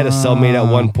a cellmate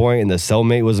at one point, and the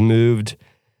cellmate was moved.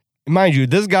 Mind you,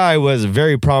 this guy was a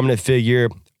very prominent figure,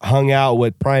 hung out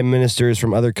with prime ministers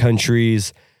from other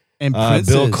countries, And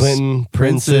princes. Bill Clinton,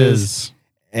 princes.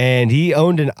 And he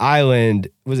owned an island.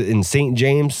 Was it in St.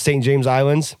 James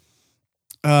Islands?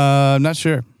 I'm not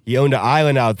sure. He owned an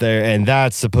island out there, and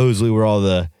that's supposedly where all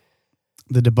the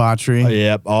debauchery.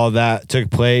 all that took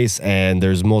place. And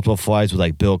there's multiple flights with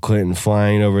like Bill Clinton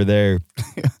flying over there.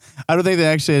 I don't think they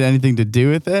actually had anything to do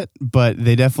with it, but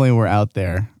they definitely were out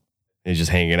there. And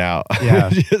just hanging out. Yeah.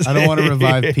 I don't want to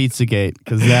revive Pizzagate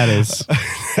because that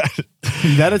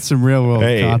is some real world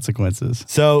consequences.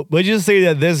 So let's just say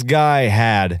that this guy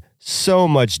had so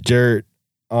much dirt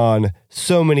on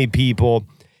so many people.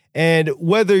 And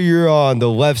whether you're on the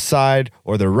left side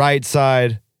or the right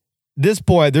side, this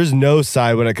point, there's no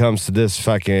side when it comes to this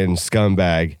fucking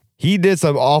scumbag. He did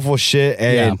some awful shit,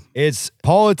 and it's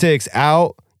politics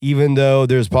out, even though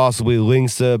there's possibly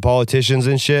links to politicians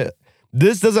and shit.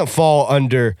 This doesn't fall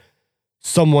under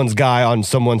someone's guy on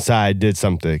someone's side did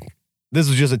something. This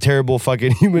was just a terrible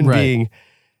fucking human being.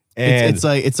 And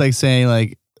it's like saying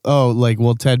like, oh, like,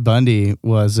 well, Ted Bundy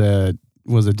was a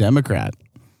Democrat.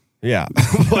 Yeah.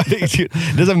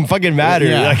 It doesn't fucking matter.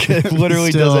 Yeah. Like, it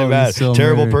literally doesn't matter.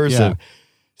 Terrible person. Yeah.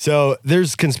 So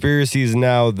there's conspiracies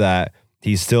now that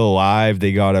he's still alive.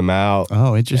 They got him out.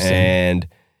 Oh, interesting. And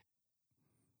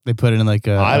they put it in like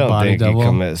I don't body think double. he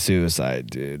commit suicide,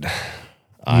 dude.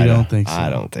 You don't think so? I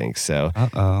don't think so.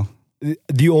 Uh-oh.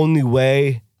 The only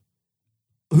way...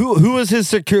 Who was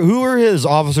his who were his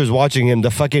officers watching him?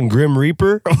 The fucking Grim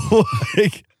Reaper?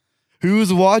 Like,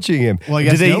 who's watching him? Well, I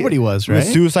guess nobody was, right? The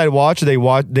suicide watch,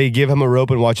 they give him a rope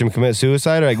and watch him commit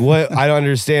suicide? Or like, what? I don't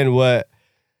understand what...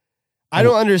 I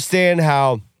don't understand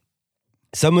how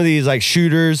some of these like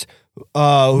shooters...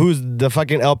 who's the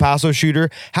fucking El Paso shooter?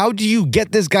 How do you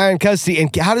get this guy in custody,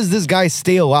 and how does this guy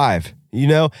stay alive? You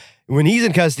know, when he's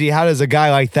in custody, how does a guy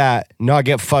like that not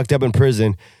get fucked up in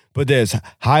prison? But this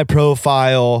high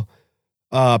profile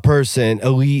person,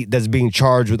 elite, that's being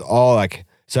charged with all like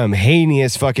some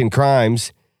heinous fucking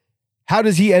crimes. How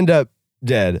does he end up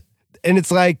dead? And it's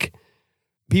like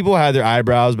people had their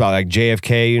eyebrows about like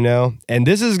JFK, you know, and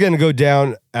this is going to go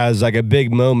down as like a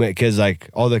big moment because like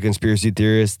all the conspiracy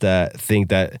theorists that think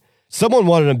that someone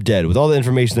wanted him dead with all the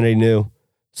information that they knew.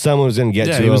 Someone was going to get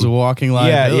to him. Yeah, he was a walking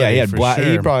liability. Yeah, he had sure.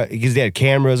 He probably because they had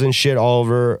cameras and shit all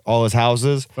over all his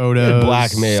houses. Photos,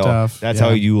 blackmail. stuff. That's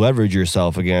how you leverage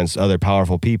yourself against other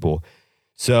powerful people.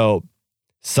 So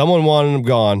someone wanted him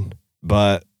gone,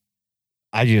 but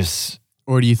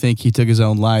Or do you think he took his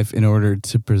own life in order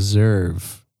to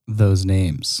preserve those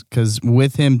names? Because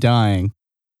with him dying,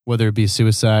 whether it be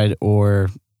suicide or,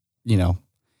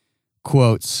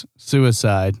 quotes,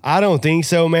 suicide. I don't think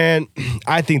so, man.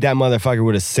 I think that motherfucker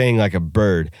would have sang like a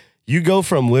bird. You go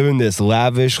from living this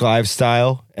lavish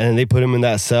lifestyle and then they put him in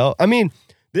that cell. I mean,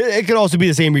 it could also be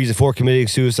the same reason for committing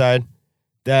suicide,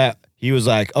 that he was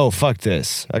like, oh, fuck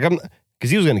this. Like,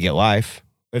 because he was going to get life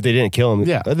if they didn't kill him.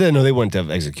 Yeah. No, they wouldn't have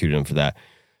executed him for that.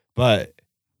 But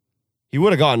he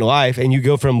would have gotten life, and you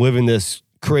go from living this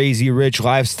crazy rich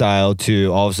lifestyle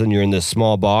to all of a sudden you're in this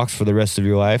small box for the rest of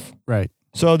your life. Right.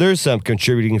 So there's some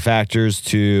contributing factors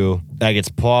to like it's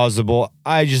plausible.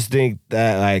 I just think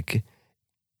that like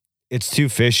it's too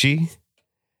fishy.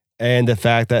 And the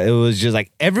fact that it was just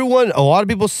like a lot of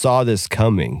people saw this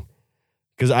coming.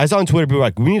 Because I saw on Twitter, people were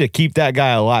like, we need to keep that guy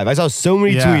alive. I saw so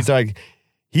many tweets like,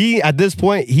 at this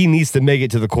point, he needs to make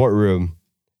it to the courtroom.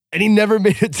 And he never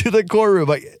made it to the courtroom.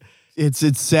 Like, It's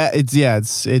sad.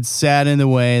 It's sad in the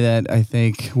way that I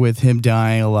think with him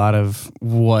dying, a lot of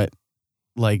what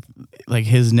like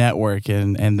his network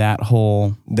and that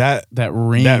whole that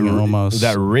ring almost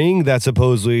that ring that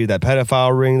supposedly that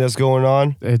pedophile ring that's going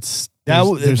on. It's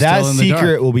that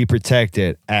secret will be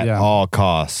protected at all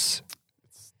costs.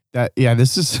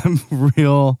 This is some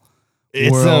real.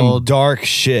 It's some dark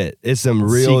shit. It's some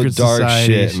real dark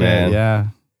shit, man. Yeah,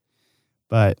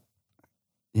 but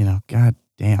god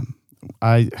damn.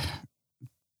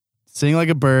 Sing Like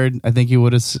a Bird. I think he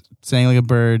would have sang like a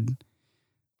bird.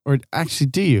 Or actually,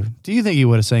 do you think he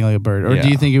would have sang like a bird? Or do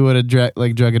you think he would have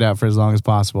drug it out for as long as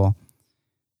possible?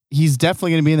 He's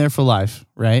definitely going to be in there for life,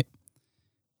 right?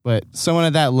 But someone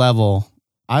at that level,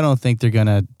 I don't think they're going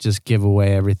to just give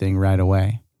away everything right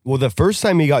away. Well, the first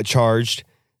time he got charged,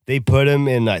 they put him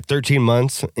in like 13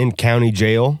 months in county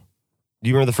jail. Do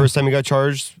you remember the first time he got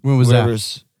charged? When was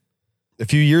that? A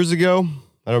few years ago.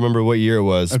 I don't remember what year it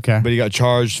was. Okay. But he got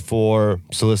charged for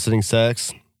soliciting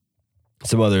sex,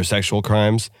 some other sexual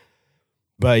crimes.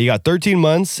 But he got 13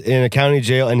 months in a county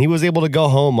jail, and he was able to go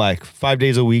home like 5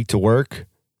 days a week to work.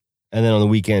 And then on the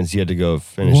weekends, he had to go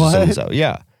finish the sentence out.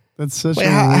 Yeah. That's such a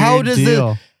weird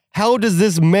deal. How does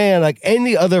this man, like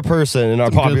any other person in our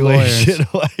population,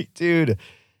 like, dude,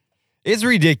 it's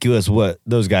ridiculous what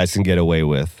those guys can get away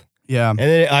with. Yeah. And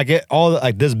then I get all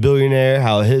like this billionaire,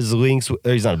 how his links,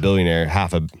 he's not a billionaire,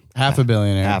 half a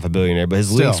billionaire, but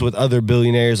his links with other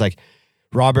billionaires, like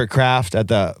Robert Kraft at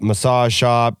the massage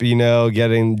shop,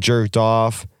 getting jerked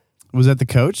off. Was that the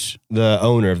coach? The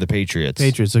owner of the Patriots.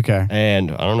 Okay. And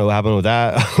I don't know what happened with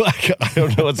that. I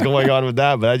don't know what's going on with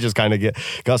that, but I just kind of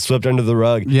got swept under the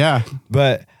rug. Yeah.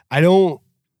 But I don't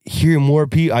hear more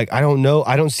people. Like, I don't know.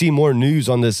 I don't see more news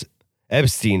on this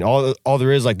Epstein. All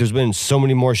there is, like, there's been so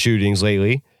many more shootings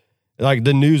lately. Like,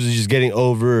 the news is just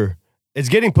it's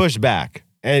getting pushed back.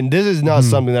 And this is not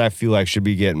something that I feel like should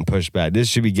be getting pushed back. This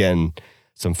should be getting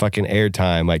some fucking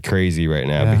airtime like crazy right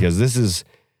now because this is...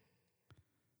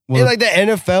 Well, like the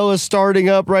NFL is starting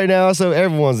up right now, so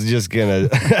everyone's gonna,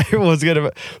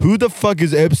 who the fuck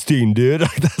is Epstein, dude?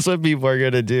 Like, that's what people are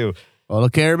gonna do. All I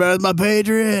care about is my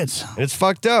Patriots. And it's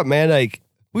fucked up, man. Like,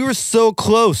 we were so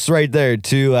close right there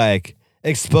to like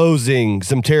exposing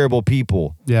some terrible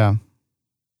people. Yeah.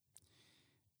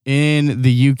 In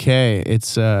the UK,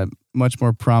 it's a much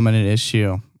more prominent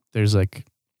issue. There's like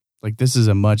this is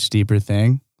a much deeper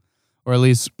thing, or at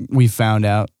least we found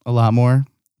out a lot more,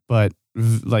 but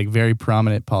like very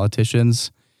prominent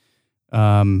politicians,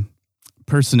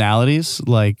 personalities.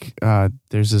 Like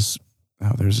there's this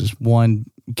one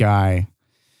guy,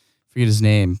 forget his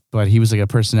name, but he was like a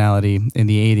personality in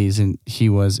the 80s, and he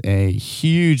was a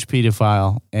huge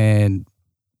pedophile. And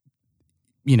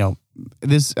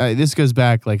this goes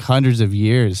back like hundreds of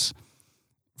years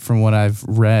from what I've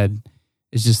read.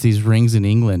 It's just these rings in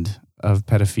England of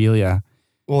pedophilia.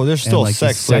 Well, there's still like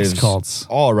sex cults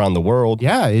all around the world.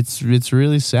 Yeah, it's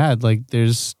really sad. Like,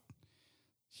 there's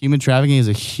human trafficking is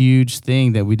a huge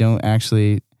thing that we don't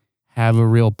actually have a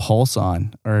real pulse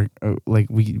on, or like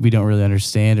we don't really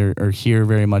understand or hear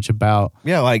very much about.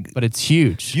 Yeah, like, but it's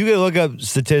huge. You can look up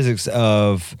statistics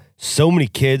of so many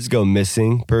kids go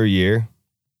missing per year.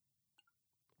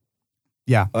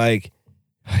 Yeah, like,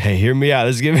 hey, hear me out.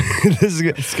 It's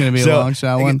gonna be a long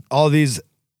shot one. All these.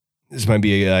 This might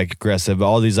be like aggressive, but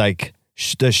all these like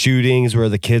the shootings where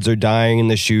the kids are dying in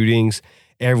the shootings,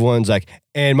 everyone's like,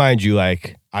 and mind you,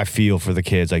 like, I feel for the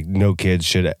kids. Like, no kids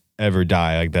should ever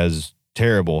die. Like, that is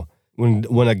terrible.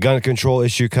 When a gun control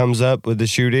issue comes up with the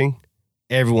shooting,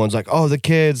 everyone's like, oh, the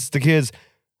kids.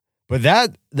 But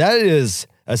that is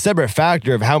a separate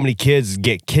factor of how many kids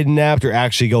get kidnapped or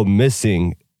actually go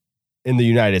missing in the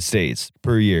United States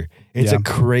per year. It's a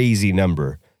crazy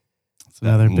number. It's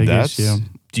another big issue.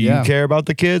 Do you care about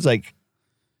the kids? Like,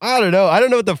 I don't know. I don't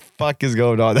know what the fuck is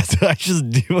going on. I just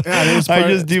do. Yeah, I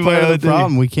just do my own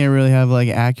problem. We can't really have like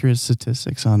accurate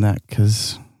statistics on that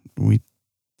because we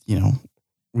don't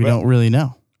really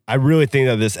know. I really think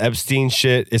that this Epstein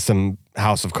shit is some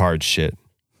House of Cards shit.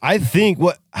 I think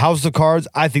House of Cards,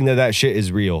 I think that shit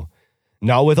is real.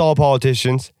 Not with all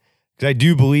politicians, because I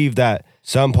do believe that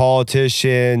some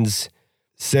politicians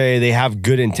say they have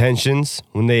good intentions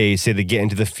when they say they get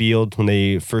into the field, when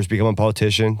they first become a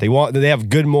politician. They have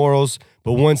good morals,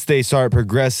 but once they start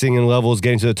progressing in levels,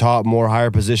 getting to the top, more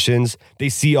higher positions, they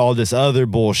see all this other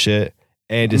bullshit.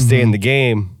 And to stay in the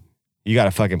game, you got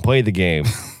to fucking play the game.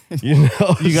 You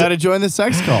know, You got to join the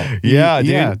sex cult. yeah, dude.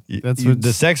 Yeah, that's what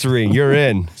The sex ring. You're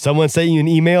in. Someone sent you an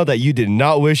email that you did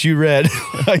not wish you read.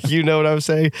 You know what I'm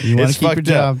saying? you want It's to keep your fucked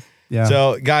up. job. Yeah.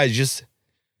 So, guys, just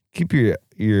keep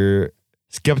your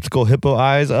skeptical hippo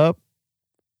eyes up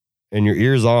and your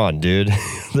ears on, dude.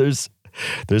 There's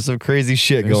some crazy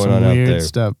shit There's going some on out weird there.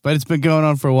 stuff, but it's been going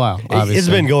on for a while. Obviously, It's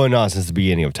been going on since the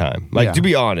beginning of time. Like, Yeah. to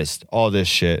be honest, all this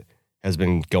shit has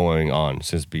been going on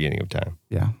since the beginning of time.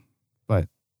 Yeah, but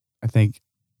I think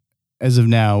as of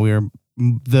now, we are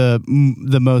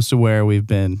the most aware we've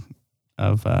been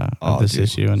of this dude,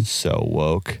 issue, and so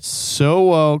woke. so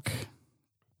woke.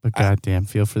 But goddamn,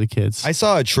 feel for the kids. I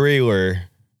saw a trailer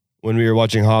when we were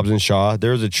watching Hobbs and Shaw.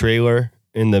 There was a trailer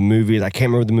in the movie. I can't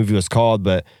remember what the movie was called,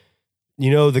 but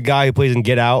you know the guy who plays in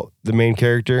Get Out, the main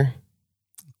character?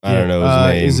 I don't know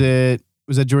his name.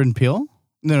 Was that Jordan Peele?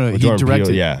 No, he Jordan directed.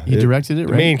 Peele, yeah. He directed it,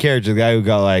 The right? main character, the guy who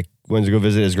got went to go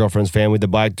visit his girlfriend's family, the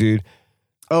black dude.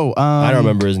 Oh, I don't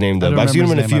remember his name I though, don't but I've seen him in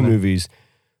remember a his few name either. movies.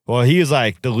 Well, he is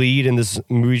like the lead in this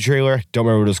movie trailer. Don't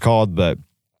remember what it's called, but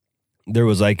there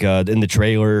was in the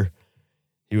trailer,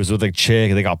 he was with a chick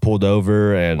and they got pulled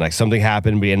over and like something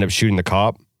happened, but he ended up shooting the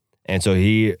cop. And so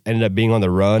he ended up being on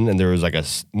the run and there was like a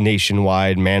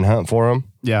nationwide manhunt for him.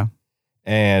 Yeah.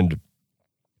 And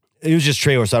it was just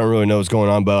trailer, so I don't really know what's going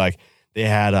on, but like they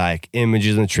had like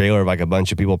images in the trailer of like a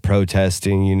bunch of people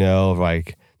protesting, you know,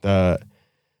 like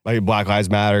Black Lives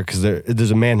Matter, because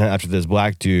there's a manhunt after this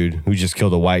black dude who just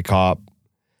killed a white cop.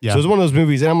 Yeah. So it was one of those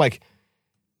movies, and I'm like,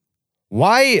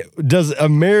 why does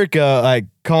America like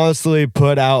constantly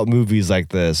put out movies like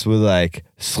this with like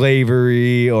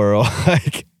slavery or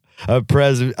like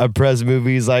oppressed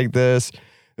movies like this?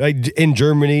 Like in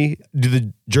Germany, do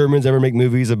the Germans ever make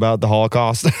movies about the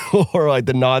Holocaust or like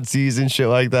the Nazis and shit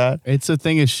like that? It's a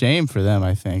thing of shame for them,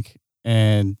 I think.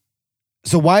 And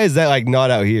So why is that like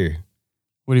not out here?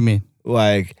 what do you mean?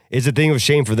 Like, it's a thing of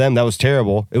shame for them. That was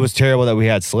terrible. It was terrible that we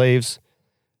had slaves.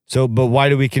 So, but why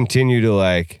do we continue to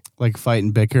like Fight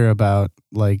and bicker about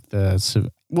like I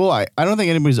don't think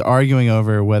anybody's arguing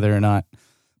over whether or not.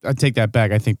 I take that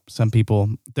back. I think some people,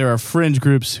 there are fringe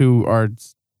groups who are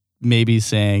maybe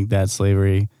saying that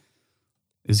slavery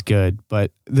is good,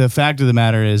 but the fact of the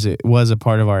matter is it was a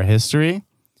part of our history.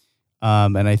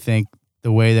 And I think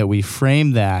the way that we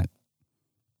frame that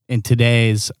in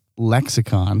today's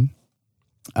lexicon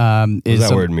what is does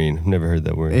that word mean? I've never heard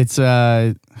that word. It's we'll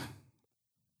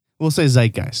say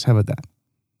zeitgeist. How about that?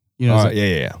 You know, All right,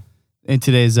 yeah. in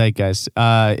today's zeitgeist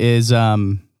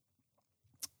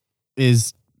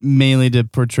is mainly to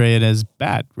portray it as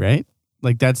bad, right?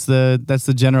 Like that's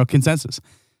the general consensus.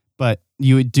 But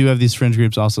you do have these fringe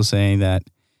groups also saying that,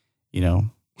 you know,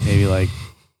 maybe like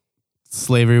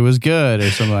slavery was good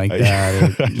or something like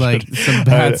that, or like some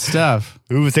bad stuff.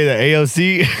 Who would say that?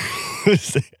 AOC?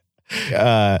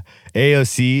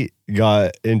 AOC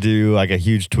got into like a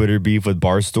huge Twitter beef with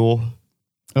Barstool.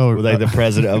 Oh, With like the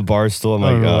president of Barstool. I'm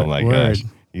like, oh my word. gosh,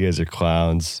 you guys are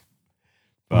clowns.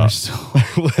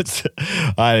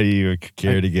 Barstool. I don't even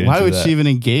care to get Why into would that. she even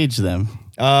engage them?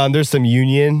 There's some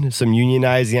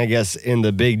unionizing, I guess, in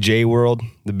the Big J world.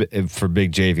 For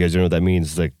Big J, if you guys don't know what that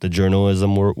means, like the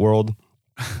journalism world.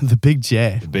 The Big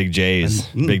J. The Big J's,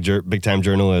 big time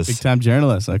journalists. Big time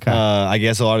journalists. Okay. I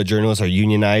guess a lot of journalists are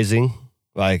unionizing,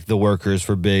 like the workers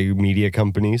for big media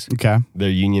companies. Okay.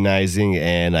 They're unionizing,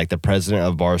 and like the president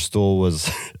of Barstool was,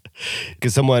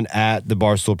 because someone at the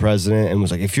Barstool president and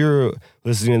was like, if you're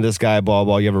listening to this guy, blah,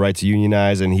 blah, you have a right to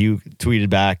unionize. And he tweeted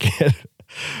back,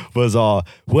 was all,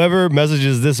 whoever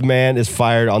messages this man is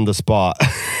fired on the spot.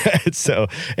 And so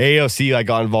AOC like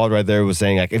got involved right there, was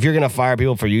saying like, if you're going to fire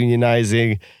people for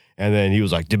unionizing, and then he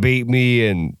was like, debate me.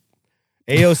 And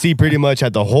AOC pretty much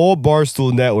had the whole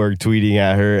Barstool network tweeting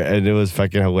at her, and it was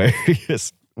fucking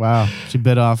hilarious. Wow. She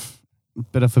bit off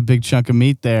a big chunk of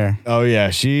meat there. Oh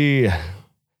yeah, she's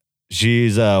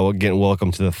getting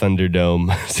welcome to the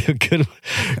Thunderdome. So good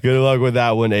luck with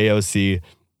that one, AOC.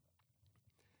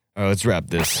 All right, let's wrap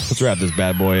this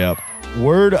bad boy up.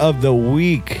 Word of the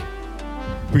week.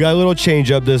 We got a little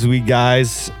change up this week,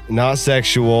 guys. Not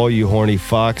sexual, you horny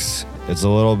fucks. It's a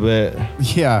little bit.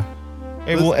 Yeah.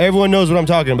 Everyone knows what I'm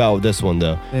talking about with this one,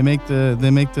 though. They make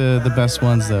the best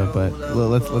ones though, but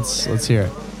let's hear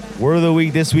it. Word of the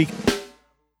week this week: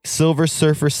 Silver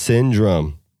Surfer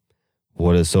Syndrome.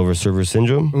 What is Silver Surfer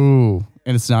Syndrome? Ooh,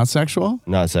 and it's not sexual?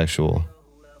 Not sexual.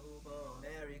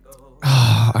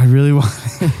 I really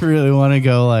want to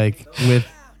go like with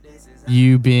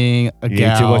you being a You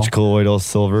gal. ate too much colloidal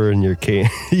silver in your cane.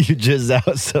 You jizz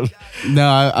out some. No,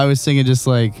 I was thinking just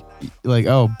like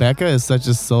oh, Becca is such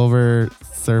a silver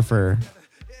surfer,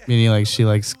 meaning like she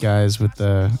likes guys with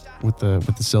the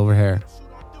silver hair,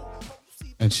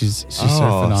 and she's surfing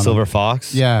on Silver them.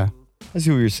 Fox. Yeah, I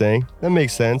see what you're saying. That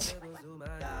makes sense.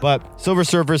 But Silver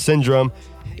Surfer syndrome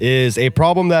is a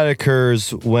problem that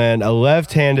occurs when a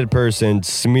left-handed person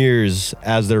smears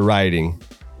as they're writing.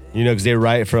 You know, because they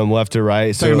write from left to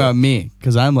right. talking about me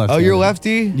because I'm left. Oh, you're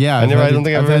lefty? Yeah, I don't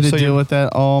think I've had ever to saw deal you. with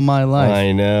that all my life.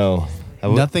 I know.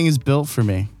 Nothing is built for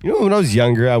me. You know, when I was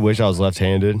younger, I wish I was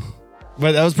left-handed.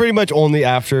 But that was pretty much only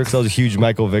after, because I was a huge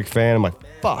Michael Vick fan. I'm like,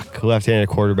 fuck, left-handed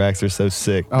quarterbacks are so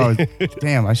sick. Oh,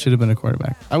 damn! I should have been a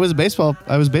quarterback. I was a baseball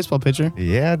pitcher.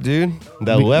 Yeah, dude.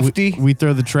 That We- lefty. We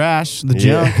throw the trash, the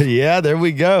yeah, junk. yeah, there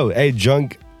we go. Hey,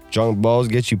 junk balls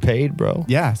get you paid, bro.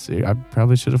 Yeah, see, I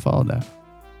probably should have followed that.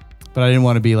 But I didn't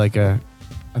want to be like I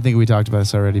think we talked about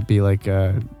this already, be like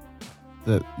what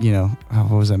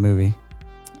was that movie?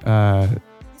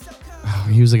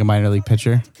 He was like a minor league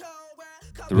pitcher.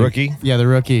 The rookie. Yeah, the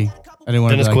rookie. I didn't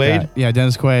want Dennis to be like Quaid? that. Yeah,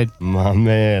 Dennis Quaid. My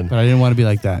man. But I didn't want to be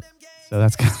like that. So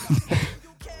that's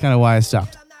kind of why I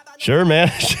stopped. Sure, man.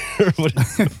 Sure.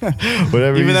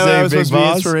 Whatever Even you though say, that was big supposed to be an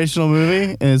boss. inspirational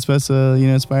movie and it's supposed to,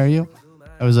 inspire you,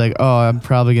 I was like, oh, I'm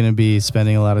probably going to be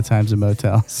spending a lot of times in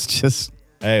motels. Just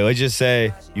Hey, let's just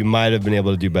say you might have been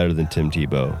able to do better than Tim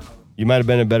Tebow. You might have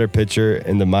been a better pitcher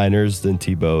in the minors than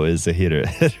Tebow is a hitter.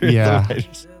 in Yeah. the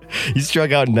minors. He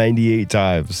struck out 98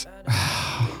 times.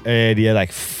 And he had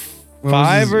like What was his-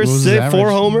 five or what was his six, average? 4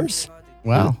 homers.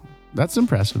 wow, that's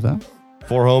impressive though.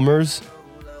 4 homers,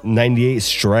 98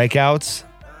 strikeouts.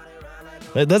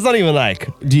 That's not even like,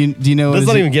 Do you know? that's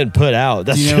what not his- even getting put out.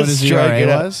 That's Do you know what just his ERA striking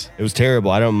out. was? It was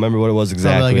terrible. I don't remember what it was Probably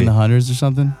exactly. like in the hundreds or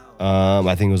something.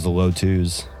 I think it was the low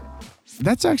 2s.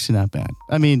 That's actually not bad.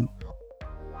 I mean,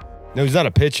 No, he's not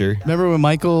a pitcher. remember when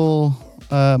Michael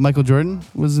Jordan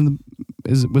was in the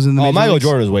was in the Oh, major Michael leagues?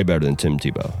 Jordan was way better than Tim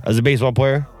Tebow as a baseball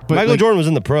player. But, Michael like- Jordan was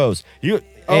in the pros.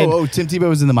 And Tim Tebow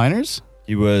was in the minors.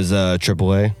 he was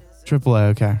AAA. AAA.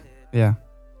 Okay. Yeah.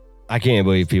 I can't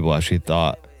believe people actually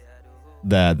thought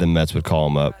that the Mets would call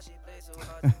him up.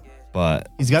 But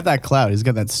He's got that clout. He's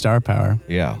got that star power.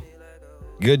 yeah,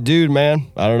 good dude, man.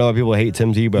 I don't know why people hate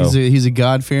Tim Tebow. He's a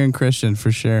God-fearing Christian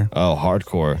for sure. Oh,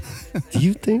 hardcore. Do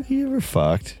you think he ever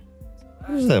fucked?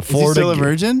 What was that? Is he still a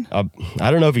virgin? I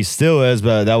don't know if he still is,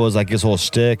 but that was like his whole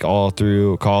shtick all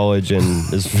through college and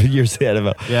his years ahead of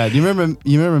him. Yeah. Do you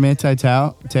remember Manti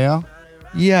Te'o?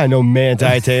 Yeah, I know Manti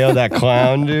Te'o, that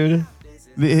clown, dude.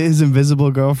 His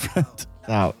invisible girlfriend.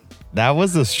 That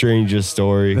was the strangest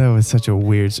story. That was such a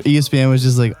weird. ESPN was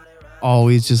just like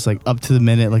always just like up to the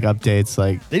minute like updates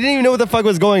like. They didn't even know what the fuck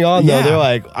was going on, though. Yeah. They're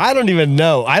like, I don't even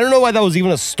know. I don't know why that was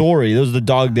even a story. Those were the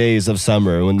dog days of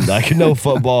summer when I could know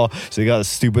football. So they got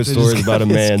stupid They stories just about a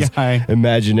got this man's guy.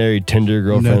 imaginary Tinder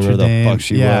girlfriend, Notre where the Dame. fuck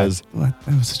she Yeah. was. What?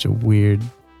 That was such a weird.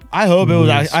 I hope it was.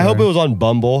 Weird I hope it story. was on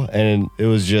Bumble, and it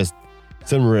was just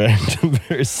some random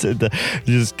person that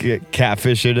just get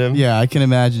catfishing him. Yeah, I can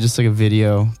imagine just like a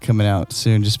video coming out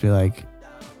soon. Just be like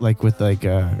with like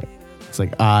it's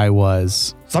like I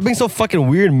was Stop being so fucking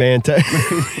weird, man.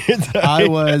 I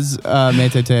was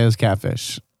Manti Te'o's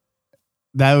catfish.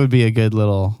 That would be a good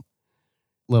little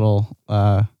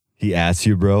He asked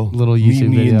you, bro. Little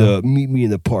YouTube video. Meet me in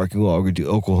the parking lot. We're gonna do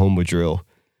Oklahoma drill.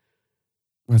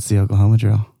 what's the Oklahoma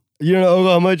drill? You know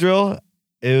Oklahoma drill?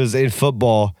 It was in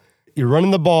football. You're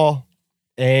running the ball,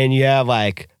 and you have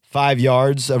like 5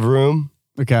 yards of room,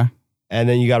 Okay. and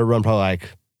then you got to run probably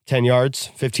like 10 yards,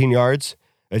 15 yards.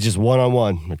 It's just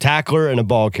one-on-one, a tackler and a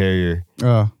ball carrier.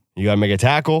 Oh, You got to make a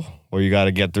tackle, or you got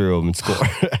to get through them and score.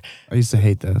 I used to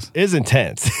hate those. It's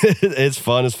intense. It's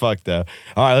fun as fuck, though.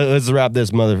 All right, let's wrap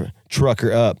this mother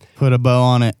trucker up. Put a bow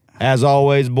on it. As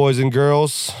always, boys and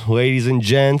girls, ladies and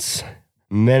gents,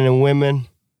 men and women,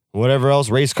 whatever else,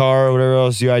 race car, whatever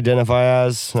else you identify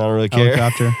as. I don't really care.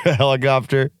 Helicopter.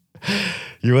 Helicopter.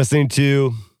 You're listening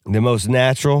to the most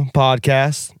natural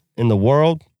podcast in the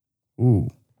world. Ooh,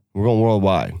 We're going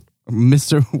worldwide. we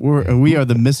are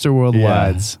the Mr.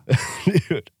 Worldwides.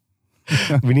 Dude.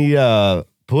 We need a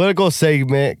political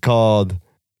segment called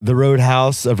The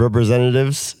Roadhouse of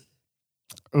Representatives.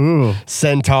 Ooh,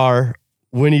 Centaur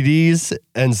Winnie D's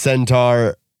and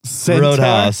Centaur Centaur?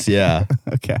 Roadhouse. Yeah.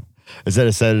 Okay. Is that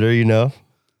a senator, you know?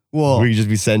 Well, We could just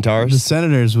be the centaurs.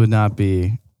 senators would not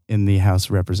be in the House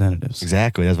of Representatives.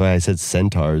 Exactly. That's why I said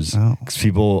centaurs. Oh. Because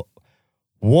people,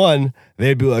 one,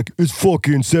 they'd be like, it's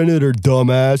fucking senator,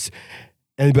 dumbass.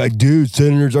 And they'd be like, dude,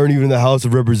 senators aren't even in the House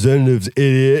of Representatives,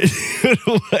 idiot.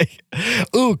 I'm like,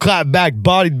 ooh, clap back,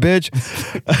 bodied bitch.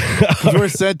 We're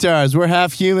centaurs. We're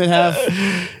half human, half,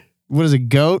 what is it,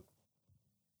 goat?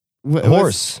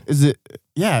 Horse. Is it?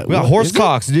 Yeah. We got horse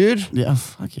cocks, dude. Yeah,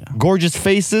 fuck yeah. Gorgeous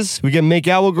faces. We can make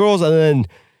out with girls, and then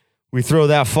we throw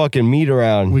that fucking meat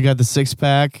around. We got the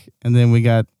 6-pack, and then we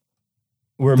got...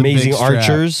 We're the amazing big strap.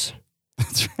 archers.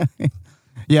 That's right.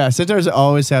 Yeah, centaurs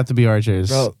always have to be archers.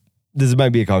 Bro, this might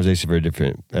be a conversation for a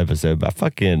different episode, but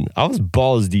I was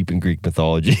balls deep in Greek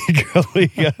mythology growing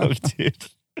up, dude.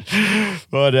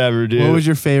 Whatever, dude. What was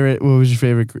your favorite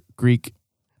Greek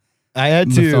I had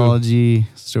mythology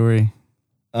story?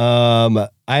 I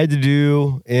had to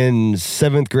do in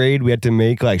 7th grade, we had to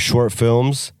make like short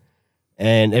films,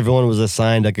 and everyone was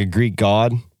assigned like a Greek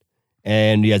god,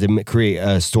 and you had to create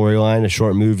a storyline, a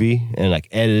short movie, and like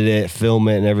edit it, film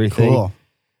it, and everything. Cool.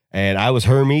 And I was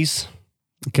Hermes.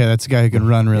 Okay, that's a guy who can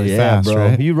run really fast, bro.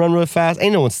 right? You run really fast.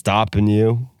 Ain't no one stopping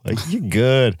you. Like, you're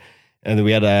good. And then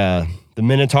we had the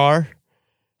Minotaur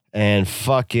and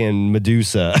fucking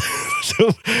Medusa. So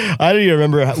I don't even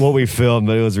remember what we filmed,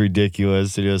 but it was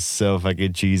ridiculous. It was so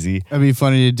fucking cheesy. It'd be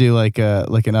funny to do like an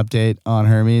update on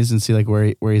Hermes and see like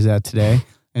where he's at today.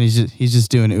 And he's just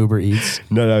doing Uber Eats.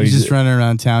 No, he's just running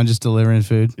around town just delivering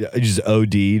food. Yeah, he just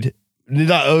OD'd.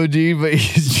 Not OD, but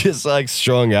he's just like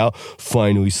strung out.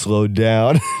 Finally slowed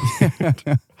down.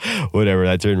 Whatever,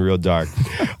 that turned real dark.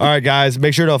 All right, guys,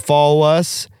 make sure to follow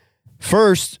us.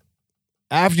 First,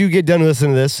 after you get done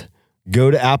listening to this,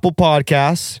 go to Apple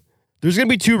Podcasts. There's going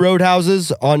to be 2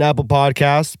 Roadhouses on Apple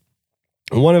Podcasts.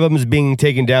 One of them is being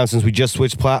taken down since we just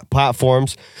switched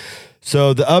platforms.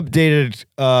 So the updated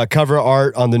cover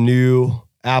art on the new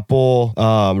Apple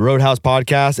Roadhouse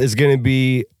podcast is going to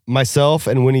be myself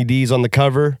and Winnie D's on the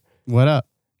cover. What up?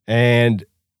 And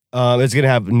it's going to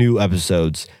have new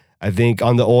episodes. I think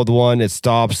on the old one, it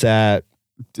stops at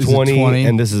 20,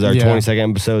 and this is our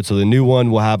 22nd episode. So the new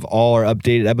one will have all our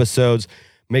updated episodes.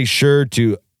 Make sure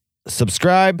to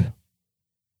subscribe,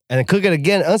 and then click it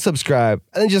again, unsubscribe,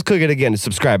 and then just click it again and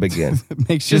subscribe again.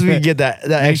 Make sure just so we get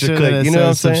that extra click. You know what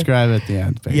I'm saying? Subscribe at the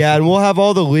end. Basically. Yeah, and we'll have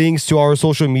all the links to our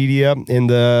social media in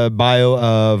the bio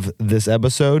of this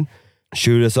episode.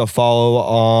 Shoot us a follow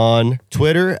on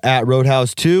Twitter at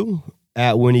Roadhouse2,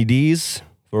 at Winnie D's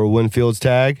for Winfield's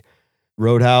tag.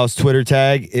 Roadhouse Twitter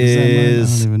tag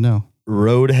is I don't even know.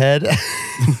 Roadhead.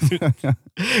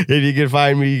 If you can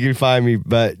find me, you can find me.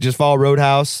 But just follow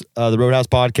Roadhouse, the Roadhouse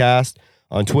podcast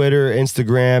on Twitter,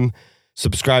 Instagram.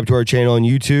 Subscribe to our channel on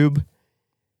YouTube.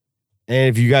 And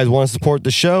if you guys want to support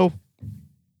the show,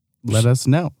 let us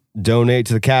know. Donate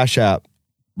to the Cash App,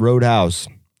 Roadhouse.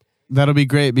 That'll be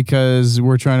great because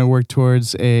we're trying to work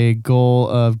towards a goal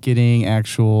of getting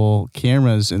actual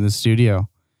cameras in the studio.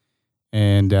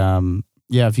 And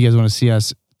yeah, if you guys want to see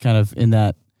us kind of in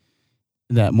that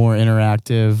more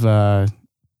interactive,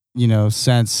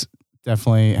 sense,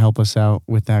 definitely help us out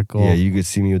with that goal. Yeah, you could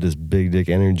see me with this big dick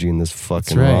energy in this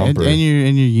fucking That's right. romper. And your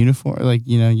uniform, like,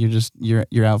 you're just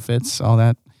your outfits, all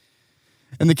that.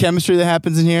 And the chemistry that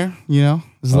happens in here,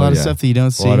 there's a lot of stuff that you don't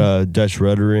see. A lot of Dutch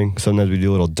ruddering. Sometimes we do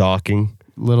a little docking.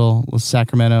 Little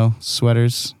Sacramento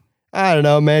sweaters. I don't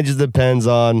know, man. It just depends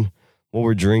on what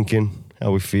we're drinking,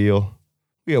 how we feel.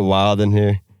 We get wild in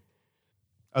here.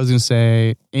 I was going to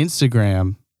say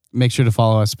Instagram. Make sure to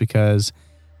follow us because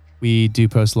we do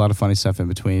post a lot of funny stuff in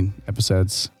between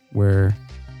episodes. We're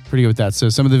pretty good with that. So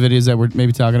some of the videos that we're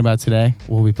maybe talking about today,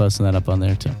 we'll be posting that up on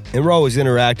there too. And we're always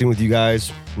interacting with you guys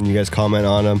when you guys comment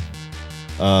on them.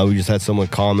 We just had someone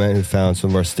comment who found some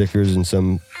of our stickers in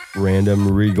some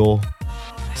random Regal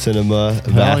cinema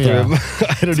bathroom. Yeah.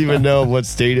 I don't even know what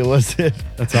state it was in.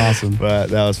 That's awesome. But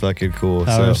that was fucking cool.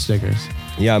 Power of stickers.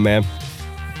 Yeah, man.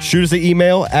 Shoot us an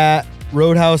email at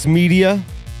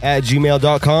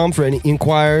roadhousemedia@gmail.com for any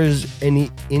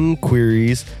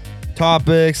inquiries,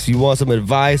 topics. You want some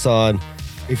advice on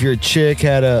if your chick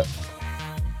how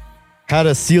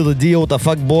to seal the deal with the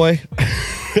fuck boy.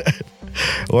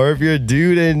 Or if you're a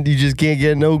dude and you just can't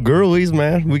get no girlies,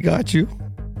 man, we got you.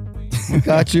 We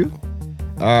got you.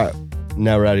 All right.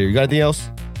 Now we're out of here. You got anything else?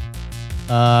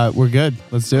 We're good.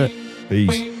 Let's do it.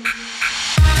 Peace.